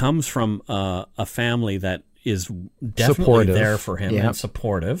 He comes from a family that is definitely Supportive. there for him and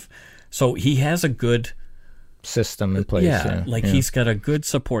supportive. So he has a good System in place. he's got a good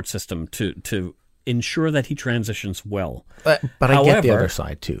support system to ensure that he transitions well. But I get the other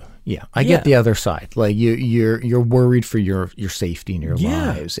side too. Yeah, I get the other side. Like you're worried for your safety in your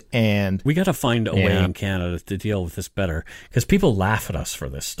lives, and we got to find a way in Canada to deal with this better because people laugh at us for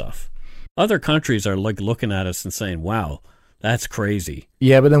this stuff. Other countries are like looking at us and saying, "Wow, that's crazy."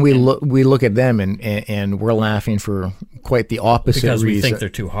 Yeah, but then we look at them and we're laughing for quite the opposite because we reason. think they're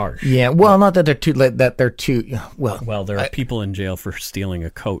too harsh. Yeah, well, not that they're too well. Well, there are people in jail for stealing a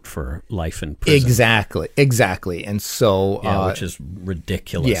coat for life in prison. Exactly, and so which is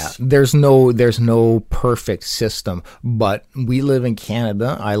ridiculous. Yeah, there's no perfect system, but we live in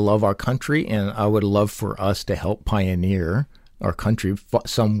Canada. I love our country, and I would love for us to help pioneer our country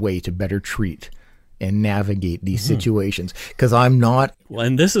some way to better treat and navigate these situations. Because I'm not. Well,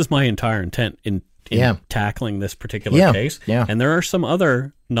 and this is my entire intent in tackling this particular case. Yeah. And there are some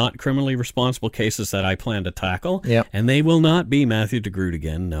other not criminally responsible cases that I plan to tackle. Yeah. And they will not be Matthew DeGroot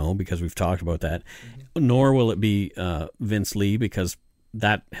again, no, because we've talked about that. Nor will it be Vince Lee, because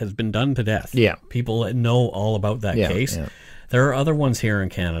that has been done to death. Yeah. People know all about that case. Yeah. There are other ones here in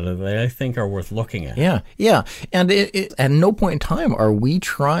Canada that I think are worth looking at. Yeah. And at no point in time are we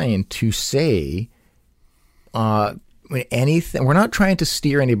trying to say anything. We're not trying to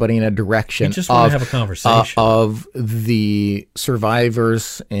steer anybody in a direction. We just want to have a conversation of the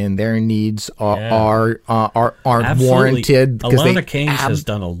survivors and their needs aren't warranted. Alana Keynes has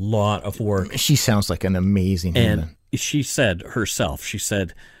done a lot of work. She sounds like an amazing human. And she said herself,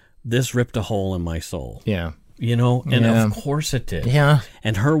 this ripped a hole in my soul. Yeah. And of course it did. Yeah.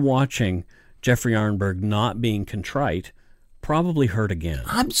 And her watching Jeffrey Arnberg not being contrite probably hurt again.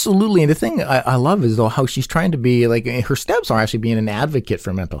 Absolutely. And the thing I love is, though, how she's trying to be, like, her steps are actually being an advocate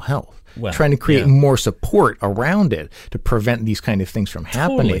for mental health. Well, trying to create more support around it to prevent these kind of things from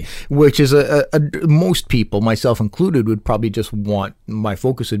happening, which is most people, myself included, would probably just want, my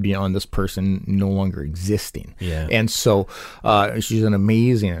focus would be on this person no longer existing. Yeah. And so she's an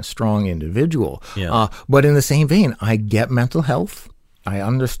amazing and strong individual. Yeah. But in the same vein, I get mental health. I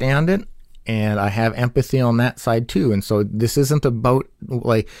understand it. And I have empathy on that side too. And so this isn't about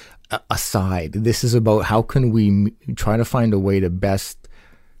like a side. This is about how can we try to find a way to best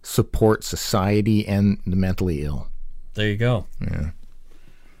support society and the mentally ill. There you go. Yeah.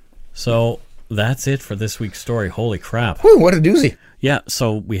 So that's it for this week's story. Holy crap. Whew, what a doozy. Yeah,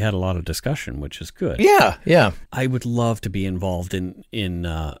 so we had a lot of discussion, which is good. Yeah. I would love to be involved in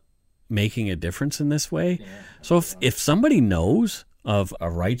making a difference in this way. Yeah. So if somebody knows of a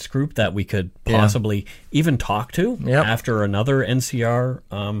rights group that we could possibly even talk to after another NCR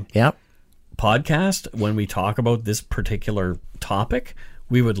podcast when we talk about this particular topic,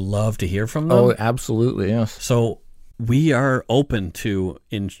 we would love to hear from them. Oh, absolutely, yes. So we are open to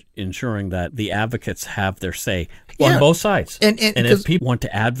ensuring that the advocates have their say on both sides. And if people want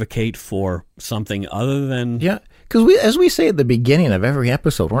to advocate for something other than... Yeah, because as we say at the beginning of every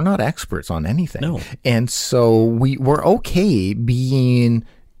episode, we're not experts on anything. No. And so we're okay being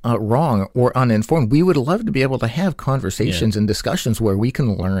wrong or uninformed. We would love to be able to have conversations and discussions where we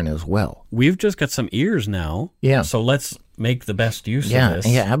can learn as well. We've just got some ears now. Yeah. So let's make the best use of this.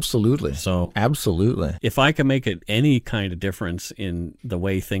 Yeah, absolutely. So absolutely. If I can make it any kind of difference in the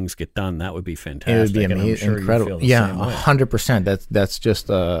way things get done, that would be fantastic. It would be amazing, sure incredible. 100%. That's just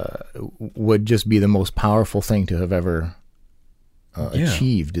would just be the most powerful thing to have ever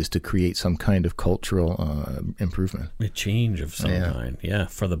achieved, is to create some kind of cultural improvement. A change of some kind,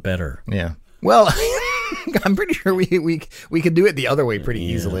 for the better. Yeah. Well, I'm pretty sure we could do it the other way pretty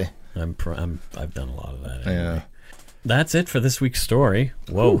easily. I've done a lot of that. Anyway. Yeah. That's it for this week's story.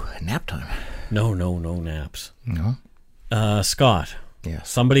 Whoa. Ooh, nap time. No naps. No. Scott. Yes.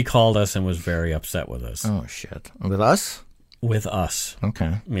 Somebody called us and was very upset with us. Oh, shit. With us? With us.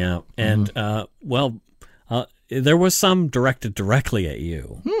 Okay. Yeah. And, there was some directed directly at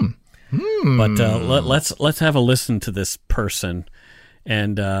you. But let's have a listen to this person,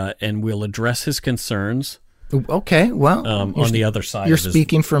 and we'll address his concerns. Okay, well, on the other side. You're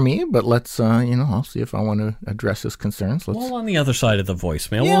speaking for me, but let's, I'll see if I want to address his concerns. Well, on the other side of the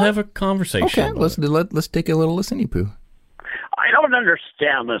voicemail, we'll have a conversation. Okay, let's take a little listen-y poo. I don't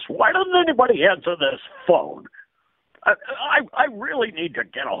understand this. Why doesn't anybody answer this phone? I really need to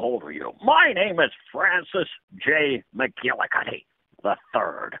get a hold of you. My name is Francis J. McGillicuddy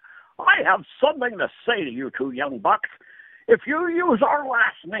III. I have something to say to you two young bucks. If you use our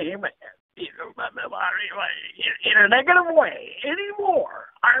last name in a negative way anymore,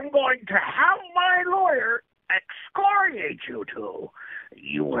 I'm going to have my lawyer excoriate you two.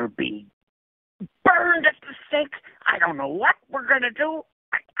 You will be burned at the stake. I don't know what we're going to do.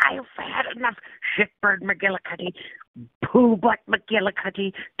 I've had enough. Shitbird McGillicuddy, Pooh Butt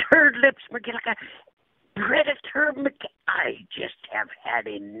McGillicuddy, Turd Lips McGillicuddy, Predator I just have had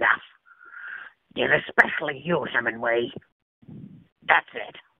enough. And especially you, Hemingway. That's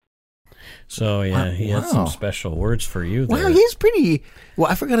it. So, he had some special words for you there. Wow, he's pretty...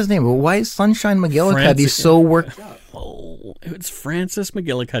 Well, I forgot his name, but why is Sunshine McGillicuddy so worked... Oh, it's Francis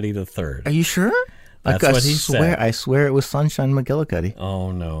McGillicuddy III. Are you sure? That's what he said. I swear it was Sunshine McGillicuddy.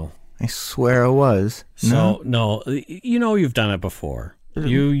 Oh, no. I swear it was. No, you've done it before.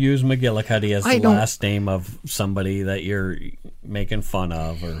 You use McGillicuddy as the last name of somebody that you're making fun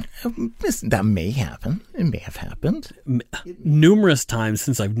of. Or that may happen. It may have happened. Numerous times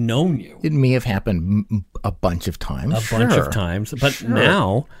since I've known you. It may have happened a bunch of times. Bunch of times. But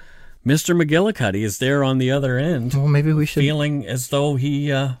now, Mr. McGillicuddy is there on the other end. Well, maybe we should... Feeling as though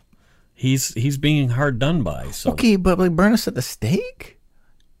he's being hard done by. So. Okay, but burn us at the stake?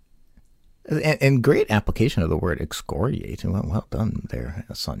 And great application of the word excoriate. Well done there,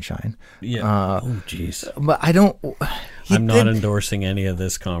 Sunshine. Yeah. Oh, jeez. But I don't... I'm not endorsing any of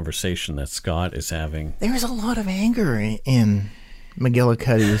this conversation that Scott is having. There's a lot of anger in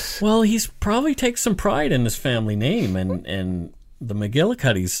McGillicuddy's... Well, he's probably takes some pride in his family name, and the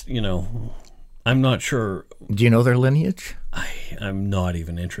McGillicuddy's, I'm not sure... Do you know their lineage? I'm not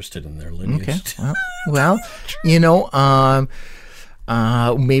even interested in their lineage. Okay. Well,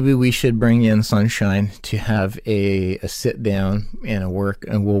 maybe we should bring in Sunshine to have a sit down and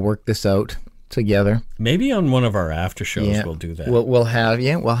we'll work this out together. Maybe on one of our after shows we'll do that. We'll have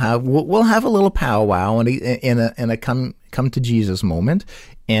a little powwow and a come to Jesus moment.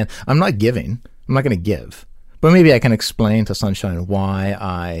 And I'm not going to give, but maybe I can explain to Sunshine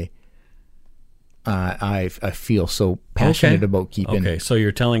why I feel so passionate about keeping... Okay, so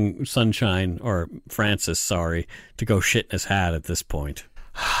you're telling Sunshine, or Francis, to go shit in his hat at this point.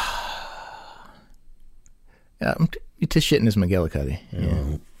 To shit in his McGillicuddy.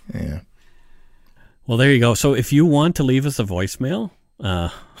 Yeah. Well, there you go. So if you want to leave us a voicemail,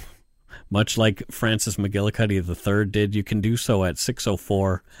 much like Francis McGillicuddy III did, you can do so at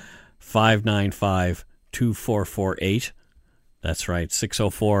 604-595-2448. That's right,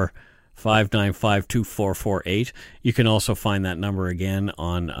 604-595-2448. You can also find that number again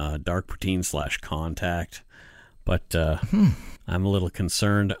on darkpoutine/contact. But I'm a little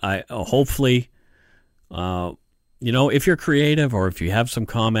concerned. Hopefully, if you're creative or if you have some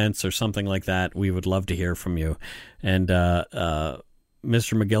comments or something like that, we would love to hear from you. And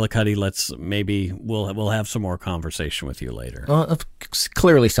Mr. McGillicuddy, we'll have some more conversation with you later. Well,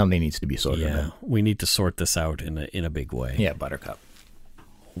 clearly something needs to be sorted out. We need to sort this out in a big way. Yeah, Buttercup.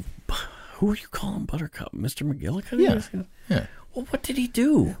 Who are you calling Buttercup? Mr. McGillicuddy? Yeah. Well, what did he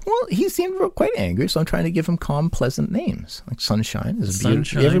do? Well, he seemed quite angry, so I'm trying to give him calm, pleasant names. Like Sunshine is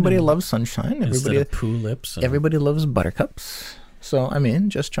Sunshine. Everybody loves Sunshine. Instead of Pooh Lips. Everybody loves Buttercups. So I'm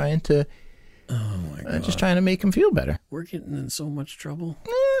just trying to... Oh, my God. Just trying to make him feel better. We're getting in so much trouble.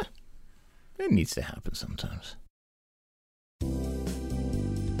 It needs to happen sometimes.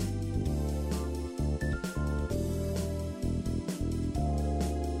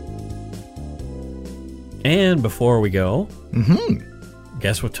 And before we go,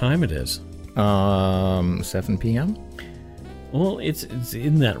 guess what time it is? 7 p.m.? Well, it's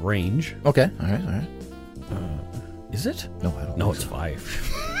in that range. Okay, all right. Is it? No, I don't No, know. it's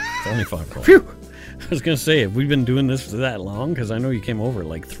 5. It's only 5 o'clock. Phew! I was going to say, have we been doing this for that long? Because I know you came over at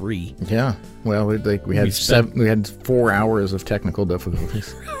like 3. Yeah. Well, we had 4 hours of technical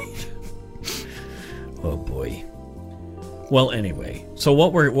difficulties. Oh, boy. Well, anyway, so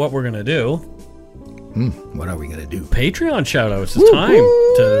what we're going to do... What are we going to do? Patreon shout-outs. It's time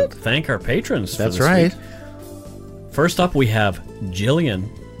to thank our patrons for That's this right. week. First up, we have Jillian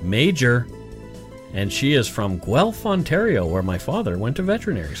Major, and she is from Guelph, Ontario, where my father went to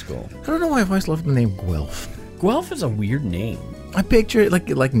veterinary school. I don't know why I've always loved the name Guelph. Guelph is a weird name. I picture it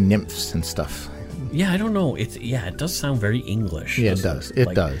like nymphs and stuff. Yeah, I don't know. It does sound very English. Yeah, it does.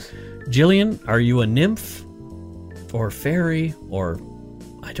 It does. Jillian, are you a nymph or fairy or,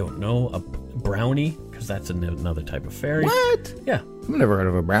 I don't know, a brownie? Because that's another type of fairy. What? Yeah. I've never heard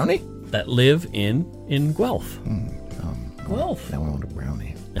of a brownie. That live in Guelph. Guelph. Now I want a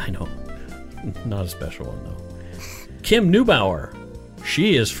brownie. I know. Not a special one, though. Kim Neubauer.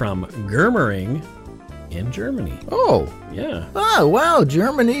 She is from Germering in Germany. Oh. Yeah. Oh, wow.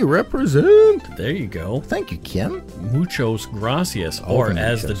 Germany represent. There you go. Thank you, Kim. Muchos gracias. Or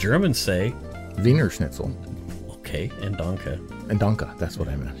as the Germans say, Wiener Schnitzel. okay, and danke. And Danke. That's what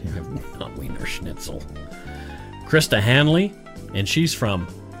I meant. Yeah. Not Wiener Schnitzel. Krista Hanley, and she's from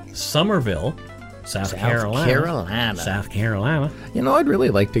Somerville, South Carolina. South Carolina. You know, I'd really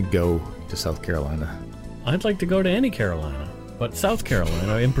like to go to South Carolina. I'd like to go to any Carolina, but South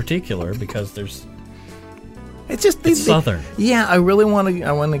Carolina in particular because It's just it's southern. Yeah, I really want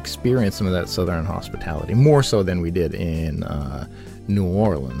to experience some of that southern hospitality, more so than we did in New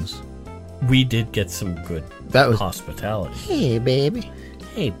Orleans. We did get some good hospitality. Hey, baby.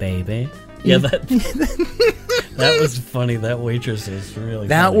 Hey, baby. Yeah, that was funny. That waitress was really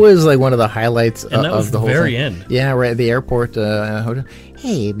That funny. was like one of the highlights And that was of the the whole very thing. end. Yeah, right at the airport hotel.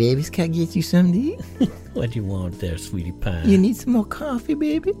 Hey, babies, can I get you something to eat? What do you want there, sweetie pie? You need some more coffee,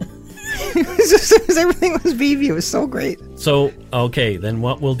 baby? Everything was baby. It was so great. So, okay, then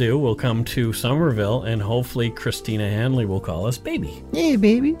what we'll do, we'll come to Somerville, and hopefully Christina Hanley will call us baby. Hey,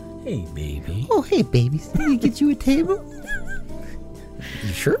 baby. Hey, baby. Oh, hey, babies. Can I get you a table?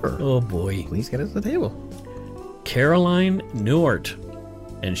 Sure. Oh, boy. Please get us a table. Caroline Newart,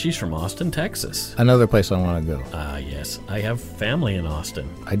 and she's from Austin, Texas. Another place I want to go. Ah, yes. I have family in Austin,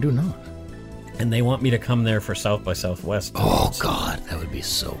 I do not. and they want me to come there for South by Southwest. Oh, God. That would be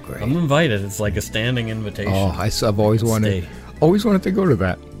so great. I'm invited. It's like a standing invitation. Oh, I've always wanted to go to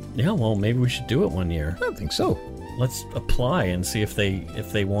that. Yeah, well, maybe we should do it one year. I don't think so. Let's apply and see if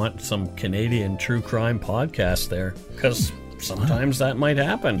they want some Canadian true crime podcast there, because sometimes that might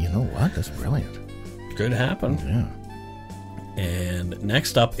happen. You know what? That's brilliant. Could happen. Yeah. And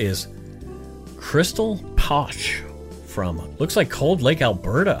next up is Crystal Posh from, looks like Cold Lake,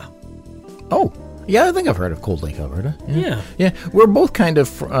 Alberta. Oh, yeah, I think I've heard of Cold Lake, Alberta. Yeah. Yeah, we're both kind of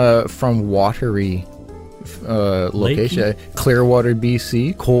from watery location. Clearwater,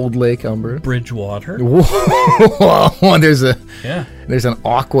 BC, Cold Lake, Alberta. Bridgewater. Whoa, there's Yeah. an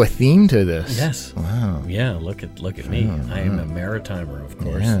aqua theme to this. Yes. Wow. Yeah, look at me. I am a maritimer, of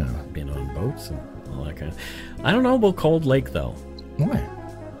course. Yeah. Been on boats and all that kind of. I don't know about Cold Lake, though. Why?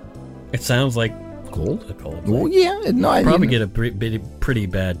 It sounds like Cold? a cold Well, lake. yeah. No, I Probably mean, get a pretty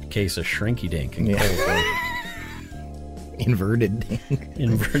bad case of shrinky dink in Yeah. Cold Lake. inverted.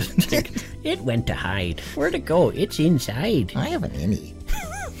 Inverted dink. It went to hide. Where'd it go? It's inside. I have an innie.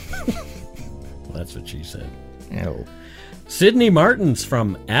 That's what she said. Oh. Sydney Martins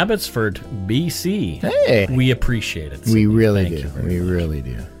from Abbotsford, BC. Hey. We appreciate it. We Sydney. really Thank do. you very We much. really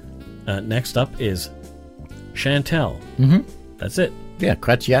do. Next up is Chantel. Mm-hmm. That's it. Yeah,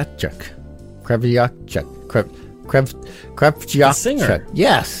 Kretschachuk. Krevjachuk. Krevjachuk. The singer.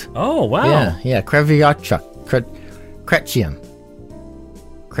 Yes. Oh, wow. Yeah. Krevjachuk. Kretchian.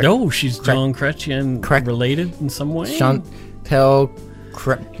 No, she's John Chrétien related in some way. Chantel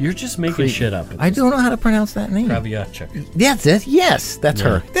You're just making shit up. I don't know how to pronounce that name. Kraviachuk. That's it. Yes, that's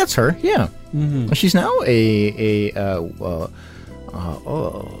her. That's her. Yeah. Mm-hmm. She's now a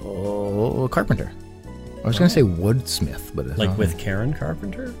carpenter. I was going to say woodsmith, but it's Like not. with Karen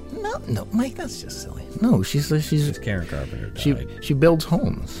Carpenter? No, Mike, that's just silly. No, she's Karen Carpenter died. she builds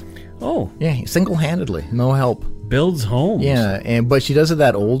homes. Oh, Yeah, single-handedly, no help. builds homes. Yeah, but she does it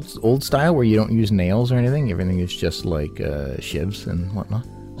that old style where you don't use nails or anything. Everything is just like shivs and whatnot.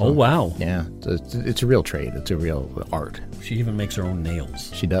 Oh, wow. Yeah, it's a real trade. It's a real art. She even makes her own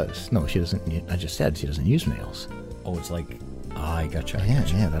nails. She does. No, she doesn't. I just said she doesn't use nails. Oh, it's like... I gotcha.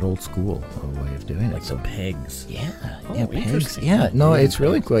 Yeah, that old school way of doing Like it. the pegs. Yeah, Oh, yeah, pegs. interesting. Yeah, no, it's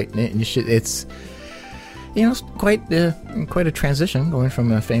really quite. It's it's quite a transition going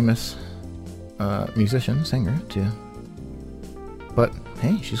from a famous musician singer to. But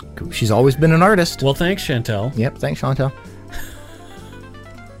hey, she's always been an artist. Well, thanks, Chantel. Yep, thanks, Chantel.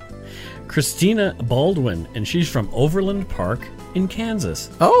 Christina Baldwin, and she's from Overland Park in Kansas.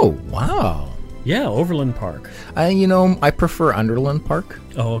 Oh wow. Yeah, Overland Park. I prefer Underland Park,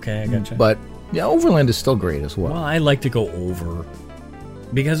 Oh, okay, I gotcha. but yeah, Overland is still great as well. Well, I like to go over.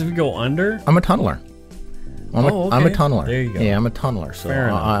 Because if you go under... I'm a tunneler. I'm a okay. tunneler. There you go. Yeah, I'm a tunneler. So Fair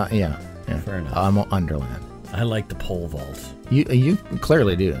enough. yeah. Fair enough. I'm a Underland. I like the pole vault. You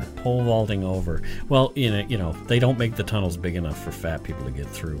clearly do. Pole vaulting over. Well, they don't make the tunnels big enough for fat people to get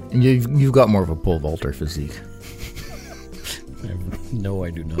through. You've got more of a pole vaulter physique. No, I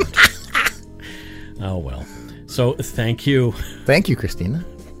do not. Oh, well. So, thank you. Thank you, Christina.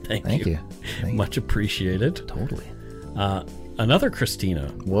 Thank Thank you. you. Thank you. Much appreciated. Totally. Another Christina.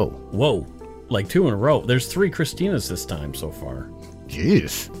 Whoa. Like 2 in a row. There's 3 Christinas this time so far.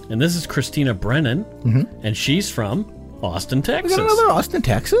 Jeez. And this is Christina Brennan, and she's from Austin, We Texas. got another Austin,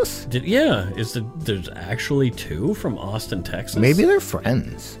 Texas? There's actually 2 from Austin, Texas? Maybe they're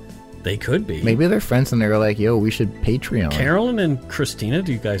friends. They could be. Maybe they're friends and they're like, yo, we should Patreon. Carolyn and Christina,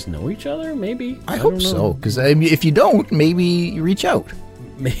 do you guys know each other? Maybe? I don't hope so. know. Because if you don't, maybe you reach out.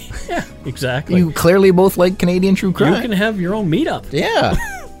 Yeah, exactly. You clearly both like Canadian true crime. You can have your own meetup. Yeah.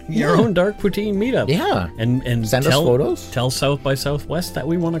 Your own Dark Poutine meetup. Yeah. And Send us photos. Tell South by Southwest that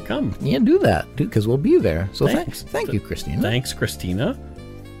we want to come. Yeah, do that, because we'll be there. So Thanks. Thank you, Christina. Thanks, Christina.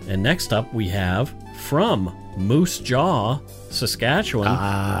 And next up, we have from Moose Jaw, Saskatchewan,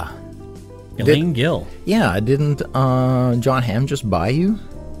 Elaine Gill. Yeah, didn't John Hamm just buy you?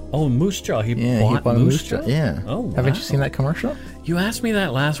 Oh, Moose Jaw. He bought a Moose Jaw? Yeah. Oh, wow. Haven't you seen that commercial? You asked me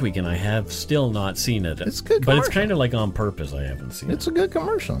that last week, and I have still not seen it. It's a good But it's commercial. kind of like on purpose I haven't seen It's it. a good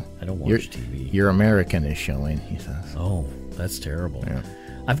commercial. I don't watch TV. Your American is showing, he says. Oh, that's terrible. Yeah.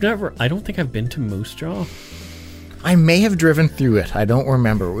 I don't think I've been to Moose Jaw. I may have driven through it. I don't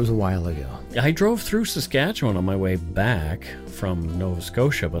remember. It was a while ago. I drove through Saskatchewan on my way back from Nova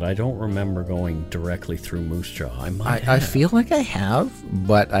Scotia, but I don't remember going directly through Moose Jaw. I feel like I have,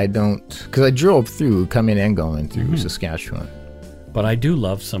 but I don't. Because I drove through, coming and going through Saskatchewan. But I do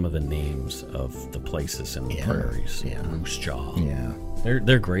love some of the names of the places in the prairies. Yeah. Moose Jaw. Yeah.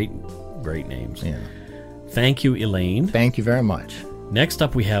 They're great names. Yeah. Thank you, Elaine. Thank you very much. Next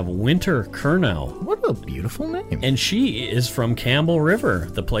up, we have Winter Kernow. What a beautiful name. And she is from Campbell River,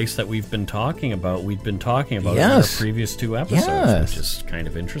 the place that we've been talking about. We've been talking about it in our Yes. previous 2 episodes, Yes. which is kind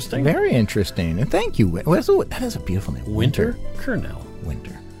of interesting. Very interesting. And thank you. That is a beautiful name. Winter Kernow.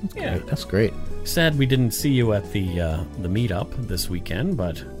 Winter. That's Yeah. great. That's great. Sad we didn't see you at the meetup this weekend,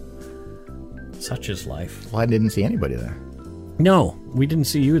 but such is life. Well, I didn't see anybody there. No, we didn't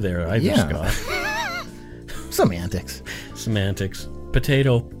see you there either, Yeah. Scott. Semantics. Semantics.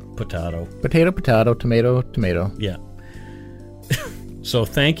 Potato. Potato, potato, tomato, tomato. Yeah. So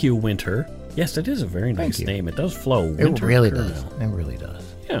thank you, Winter. Yes, it is a very nice you. name. It does flow. It Winter really Kernow. does. It really does.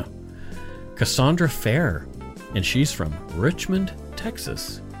 Yeah. Cassandra Fair, and she's from Richmond,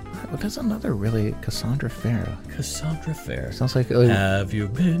 Texas. Well, there's another really Cassandra Fair. Cassandra Fair. Sounds like Have you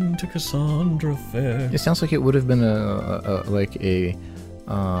been to Cassandra Fair? it sounds like it would have been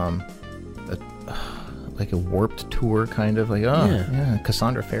like a warped tour kind of like yeah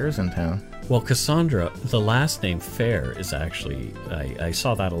Cassandra Fair's in town. Well, Cassandra, the last name Fair is actually I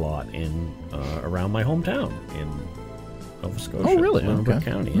saw that a lot in around my hometown in Nova Scotia. Oh, really? Lunenburg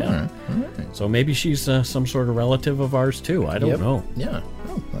Okay. County. Yeah. All right. So maybe she's some sort of relative of ours too. I don't Yep. know. Yeah.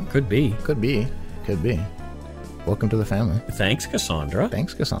 Oh, well, Could be. could be. Welcome to the family. Thanks, Cassandra.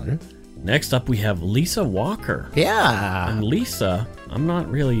 Thanks, Cassandra. Next up, we have Lisa Walker. Yeah. And Lisa, I'm not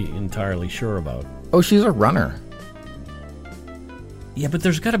really entirely sure about. Oh, she's a runner. Yeah, but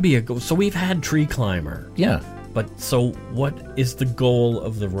there's got to be a goal. So we've had Tree Climber. Yeah. But so what is the goal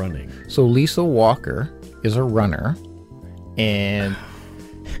of the running? So Lisa Walker is a runner, and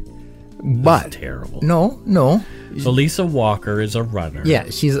But terrible. No. So Lisa Walker is a runner. Yeah,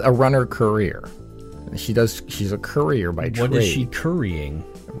 she's a runner courier. She's a courier by trade. What is she currying?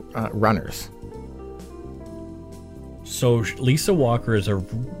 Runners. So Lisa Walker is a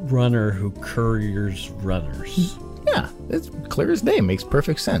runner who couriers runners. Yeah, it's clear as day. Makes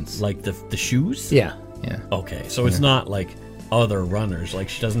perfect sense. Like the shoes? Yeah. Okay, so it's not like other runners. Like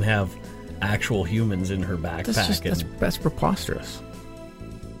she doesn't have actual humans in her backpack. That's preposterous.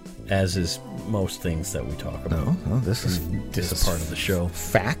 As is most things that we talk about. No, this is part of the show.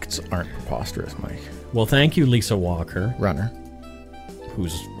 Facts aren't preposterous, Mike. Well, thank you, Lisa Walker, Runner.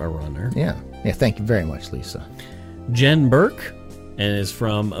 who's a runner. Yeah. Thank you very much, Lisa. Jen Burke, and is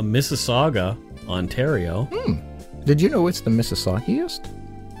from Mississauga, Ontario. Did you know it's the Mississaugiest?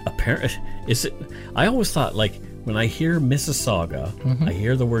 Apparently, is it? I always thought, like, when I hear Mississauga, I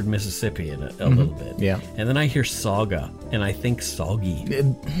hear the word Mississippi in it a little bit. Yeah. And then I hear Sauga, and I think soggy.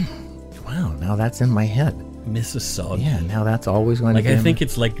 Wow, now that's in my head. Mississauga. Yeah, now that's always going to Like, be... I think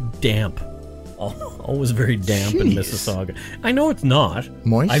it's like damp. Always very damp in Jeez. Mississauga. I know it's not.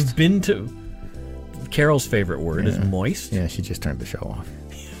 Moist? I've been to... Carol's favorite word is moist. Yeah, she just turned the show off.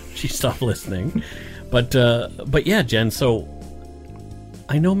 She stopped listening. But yeah, Jen, so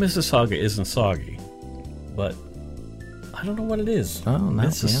I know Mississauga isn't soggy, but I don't know what it is. Oh, no,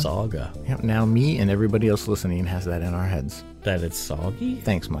 Mississauga. Yeah, now me and everybody else listening has that in our heads. That it's soggy?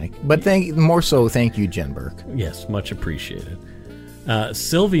 Thanks, Mike. But more so, thank you, Jen Burke. Yes, much appreciated.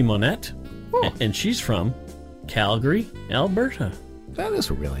 Sylvie Monette, and she's from Calgary, Alberta, That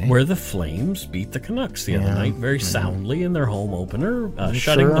is really... where the Flames beat the Canucks the other night very soundly in their home opener,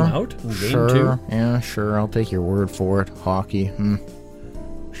 shutting Sure, them out in Game 2. Yeah, sure. I'll take your word for it. Hockey.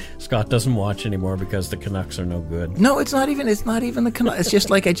 Scott doesn't watch anymore because the Canucks are no good. No, it's not even the Canucks. It's just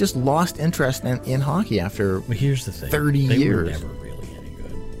like I just lost interest in hockey after But here's the thing. 30 they years. were never really any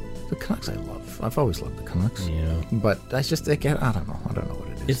good. The Canucks I love. I've always loved the Canucks. Yeah. But that's just, I don't know. I don't know what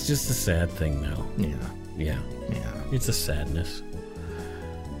it is. It's just a sad thing now. Yeah. Yeah. It's a sadness.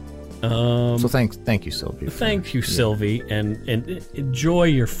 So thank you, Sylvie. Thank you, Sylvie, and enjoy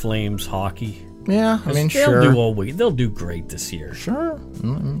your Flames hockey. Yeah, I mean, they'll sure. do all week. They'll do great this year. Sure.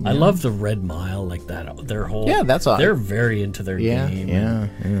 I love the Red Mile, like that. Their whole that's all. They're very into their game. Yeah.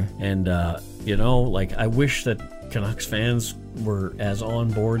 And you know, like I wish that Canucks fans were as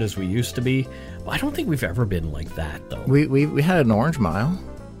on board as we used to be. I don't think we've ever been like that, though. We had an Orange Mile.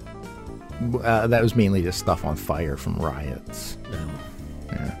 That was mainly just stuff on fire from riots. No.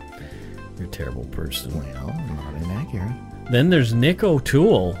 Yeah. You're a terrible person. Well, not inaccurate. Then there's Nick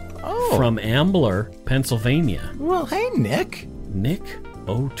O'Toole Oh. from Ambler, Pennsylvania. Well, hey, Nick. Nick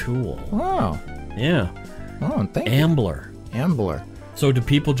O'Toole. Wow. Yeah. Oh, thank you. Ambler. Ambler. So do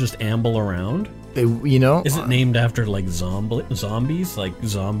people just amble around? You know? Is it named after like zombies? Like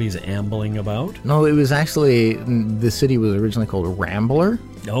zombies ambling about? No, it was actually, the city was originally called Rambler.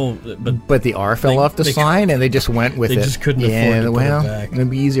 Oh, But the R fell off the sign, and they just went with it. They just couldn't afford to put it back. It'd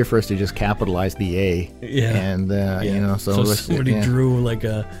be easier for us to just capitalize the A. Yeah. And, you know, so somebody drew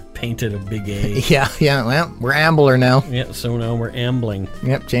painted a big A. Yeah, well, we're Ambler now. Yeah, so now we're ambling.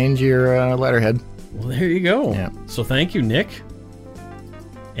 Yep, change your letterhead. Well, there you go. Yeah. So thank you, Nick.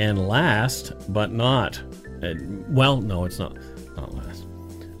 And last but not, well, no, it's not last.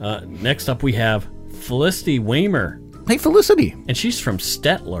 Next up, we have Felicity Waymer. Hey, Felicity. And she's from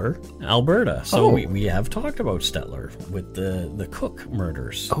Stettler, Alberta. So Oh. we have talked about Stettler with the Cook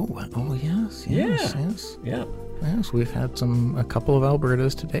murders. Oh, yes. Yeah. Yes, we've had a couple of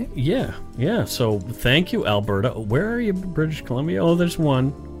Albertas today. Yeah. So thank you, Alberta. Where are you, British Columbia? Oh, there's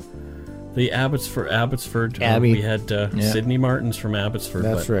one. The Abbotsford. Abby. We had Sydney Martins from Abbotsford.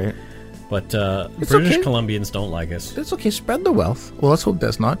 That's right. But It's British okay. Columbians don't like us. It's okay. Spread the wealth. Well, let's hope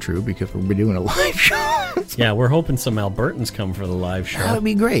that's not true, because we'll be doing a live show. Yeah, we're hoping some Albertans come for the live show. That would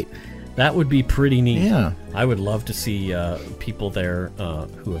be great. That would be pretty neat. Yeah. I would love to see people there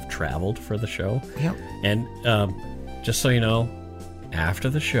who have traveled for the show. Yep. And just so you know, after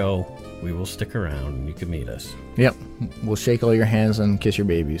the show, we will stick around and you can meet us. Yep. We'll shake all your hands and kiss your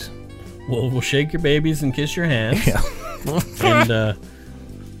babies. We'll shake your babies and kiss your hands. Yeah. And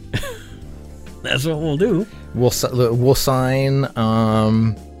that's what we'll do. We'll sign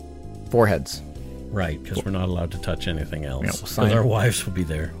foreheads. Right, because we're not allowed to touch anything else. Yeah, we'll Because sign- our wives will be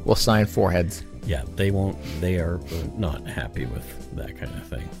there. We'll sign foreheads. Yeah, they won't. They are not happy with that kind of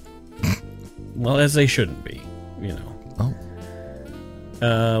thing. Well, as they shouldn't be, you know.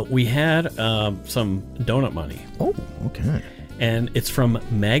 Oh. We had some donut money, Oh, okay. and it's from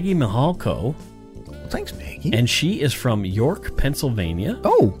Maggie Mihalko thanks, Maggie. And she is from York, Pennsylvania.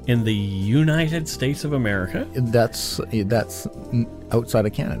 Oh, In the United States of America. that's outside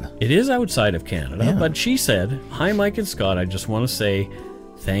of Canada. It is outside of Canada, Yeah. but she said, "Hi, Mike and Scott. I just want to say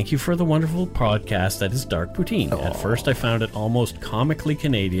thank you for the wonderful podcast that is Dark Poutine. At first, I found it almost comically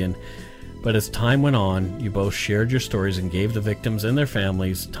Canadian, but as time went on, you both shared your stories and gave the victims and their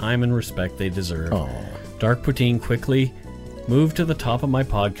families time and respect they deserve. Dark Poutine quickly moved to the top of my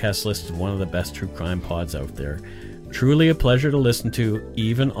podcast list as one of the best true crime pods out there. Truly a pleasure to listen to,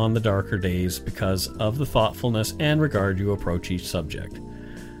 even on the darker days, because of the thoughtfulness and regard you approach each subject.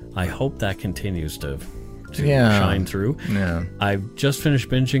 I hope that continues to shine through. Yeah. I've just finished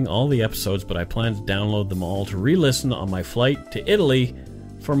binging all the episodes, but I plan to download them all to re-listen on my flight to Italy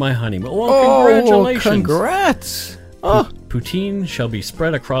for my honeymoon. Well, congratulations! Congrats! Oh, Poutine shall be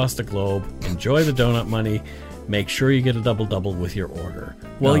spread across the globe. Enjoy the donut money. Make sure you get a double-double with your order.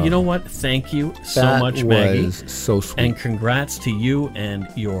 Well, you know what? Thank you so much, Maggie. That was so sweet. And congrats to you and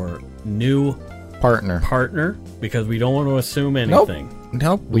your new partner, because we don't want to assume anything.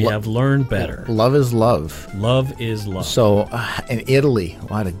 Nope. We have learned better. Love is love. Love is love. So, in Italy,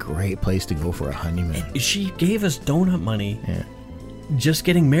 what a great place to go for a honeymoon. She gave us donut money Yeah. just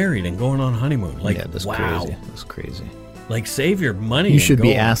getting married and going on honeymoon. Like, Yeah, that's wow. crazy. That's crazy. Like, save your money. You and should go.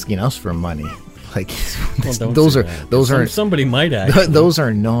 be asking us for money. Like, Well, don't those say are that. those aren't Somebody might actually. those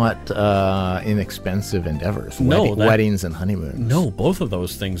are not inexpensive endeavors. No, Weddings and honeymoons. No, both of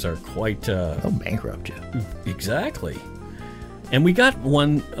those things are quite They'll bankrupt you. exactly. And we got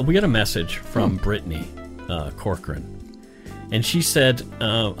a message from Brittany Corcoran, and she said,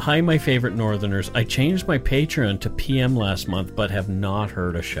 "Hi, my favorite Northerners. I changed my Patreon to PM last month, but have not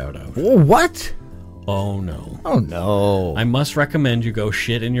heard a shout out. Oh, what? Oh no! Oh no! I must recommend you go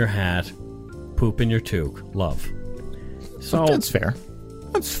shit in your hat, poop in your toque. Love." So That's fair.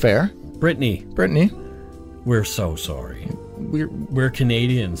 That's fair. Brittany, we're so sorry. We're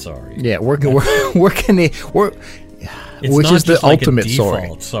Canadian sorry. Yeah, we're It's which not is the just like a ultimate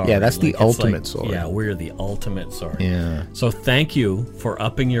default sorry. Yeah, that's the Like, it's ultimate like, sorry. Yeah, we're the ultimate sorry. Yeah. So thank you for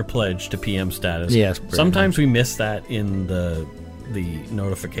upping your pledge to PM status. Yes, Brittany. Sometimes we miss that in the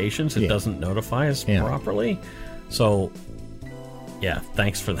notifications. It doesn't notify us properly. So, yeah,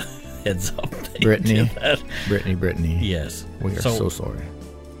 thanks for the heads up. that you Brittany. did that. Brittany. Yes. We are so sorry.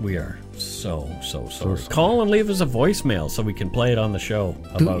 We are so sorry. Call and leave us a voicemail so we can play it on the show.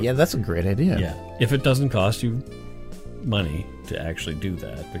 Dude, yeah, that's a great idea. Yeah, if it doesn't cost you money to actually do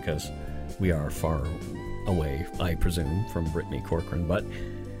that, because we are far away, I presume, from Brittany Corcoran. But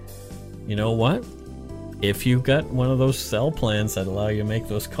you know what? If you've got one of those cell plans that allow you to make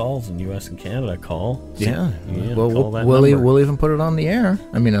those calls in U.S. and Canada, call. Yeah. Well, call that we'll number. even put it on the air.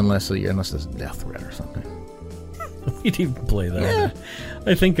 I mean, unless it's a death threat or something. We'd even play that. Yeah.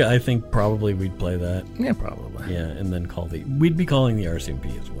 I think probably we'd play that. Yeah, probably. Yeah, and then we'd be calling the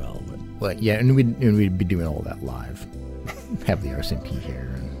RCMP as well. But yeah, and we'd be doing all that live. Have the RCMP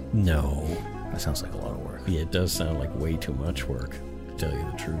here. And No. that sounds like a lot of work. Yeah, it does sound like way too much work, to tell you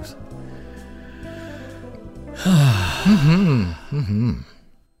the truth.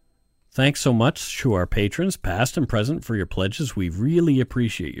 Thanks so much to our patrons, past and present, for your pledges. We really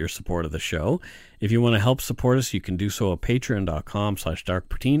appreciate your support of the show. If you want to help support us, you can do so at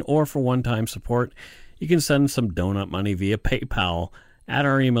patreon.com/darkpoutine, or for one-time support, you can send some donut money via PayPal at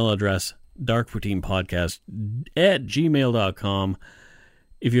our email address, darkpoutine@gmail.com.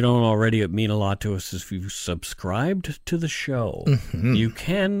 If you don't already, it mean a lot to us if you've subscribed to the show. You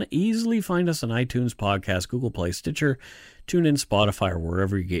can easily find us on iTunes, Podcast, Google Play, Stitcher, TuneIn, Spotify, or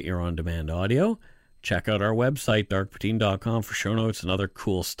wherever you get your on-demand audio. Check out our website, darkpoutine.com, for show notes and other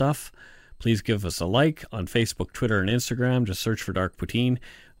cool stuff. Please give us a like on Facebook, Twitter, and Instagram. Just search for Dark Poutine.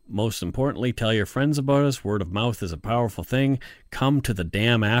 Most importantly, tell your friends about us. Word of mouth is a powerful thing. Come to the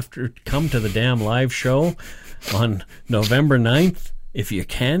damn live show on November 9th. If you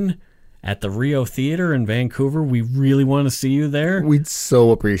can, at the Rio Theater in Vancouver. We really want to see you there. We'd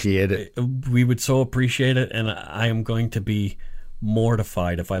so appreciate it. We would so appreciate it, and I am going to be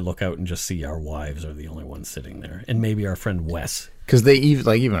mortified if I look out and just see our wives are the only ones sitting there, and maybe our friend Wes. Because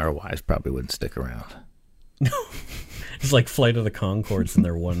even our wives probably wouldn't stick around. It's like Flight of the Conchords and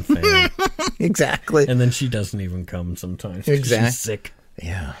their one fan. Exactly. And then she doesn't even come sometimes. Exactly. She's sick.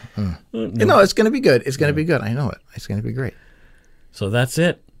 Yeah. No, it's going to be good. It's going to be good. I know it. It's going to be great. So that's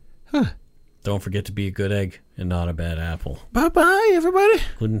it. Don't forget to be a good egg and not a bad apple. Bye-bye, everybody.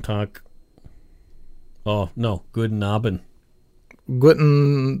 Guten Tag. Oh, no. Guten Abend.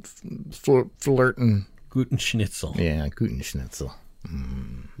 Guten flirten. Guten Schnitzel. Yeah, guten Schnitzel.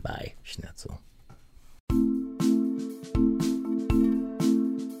 Bye. Schnitzel.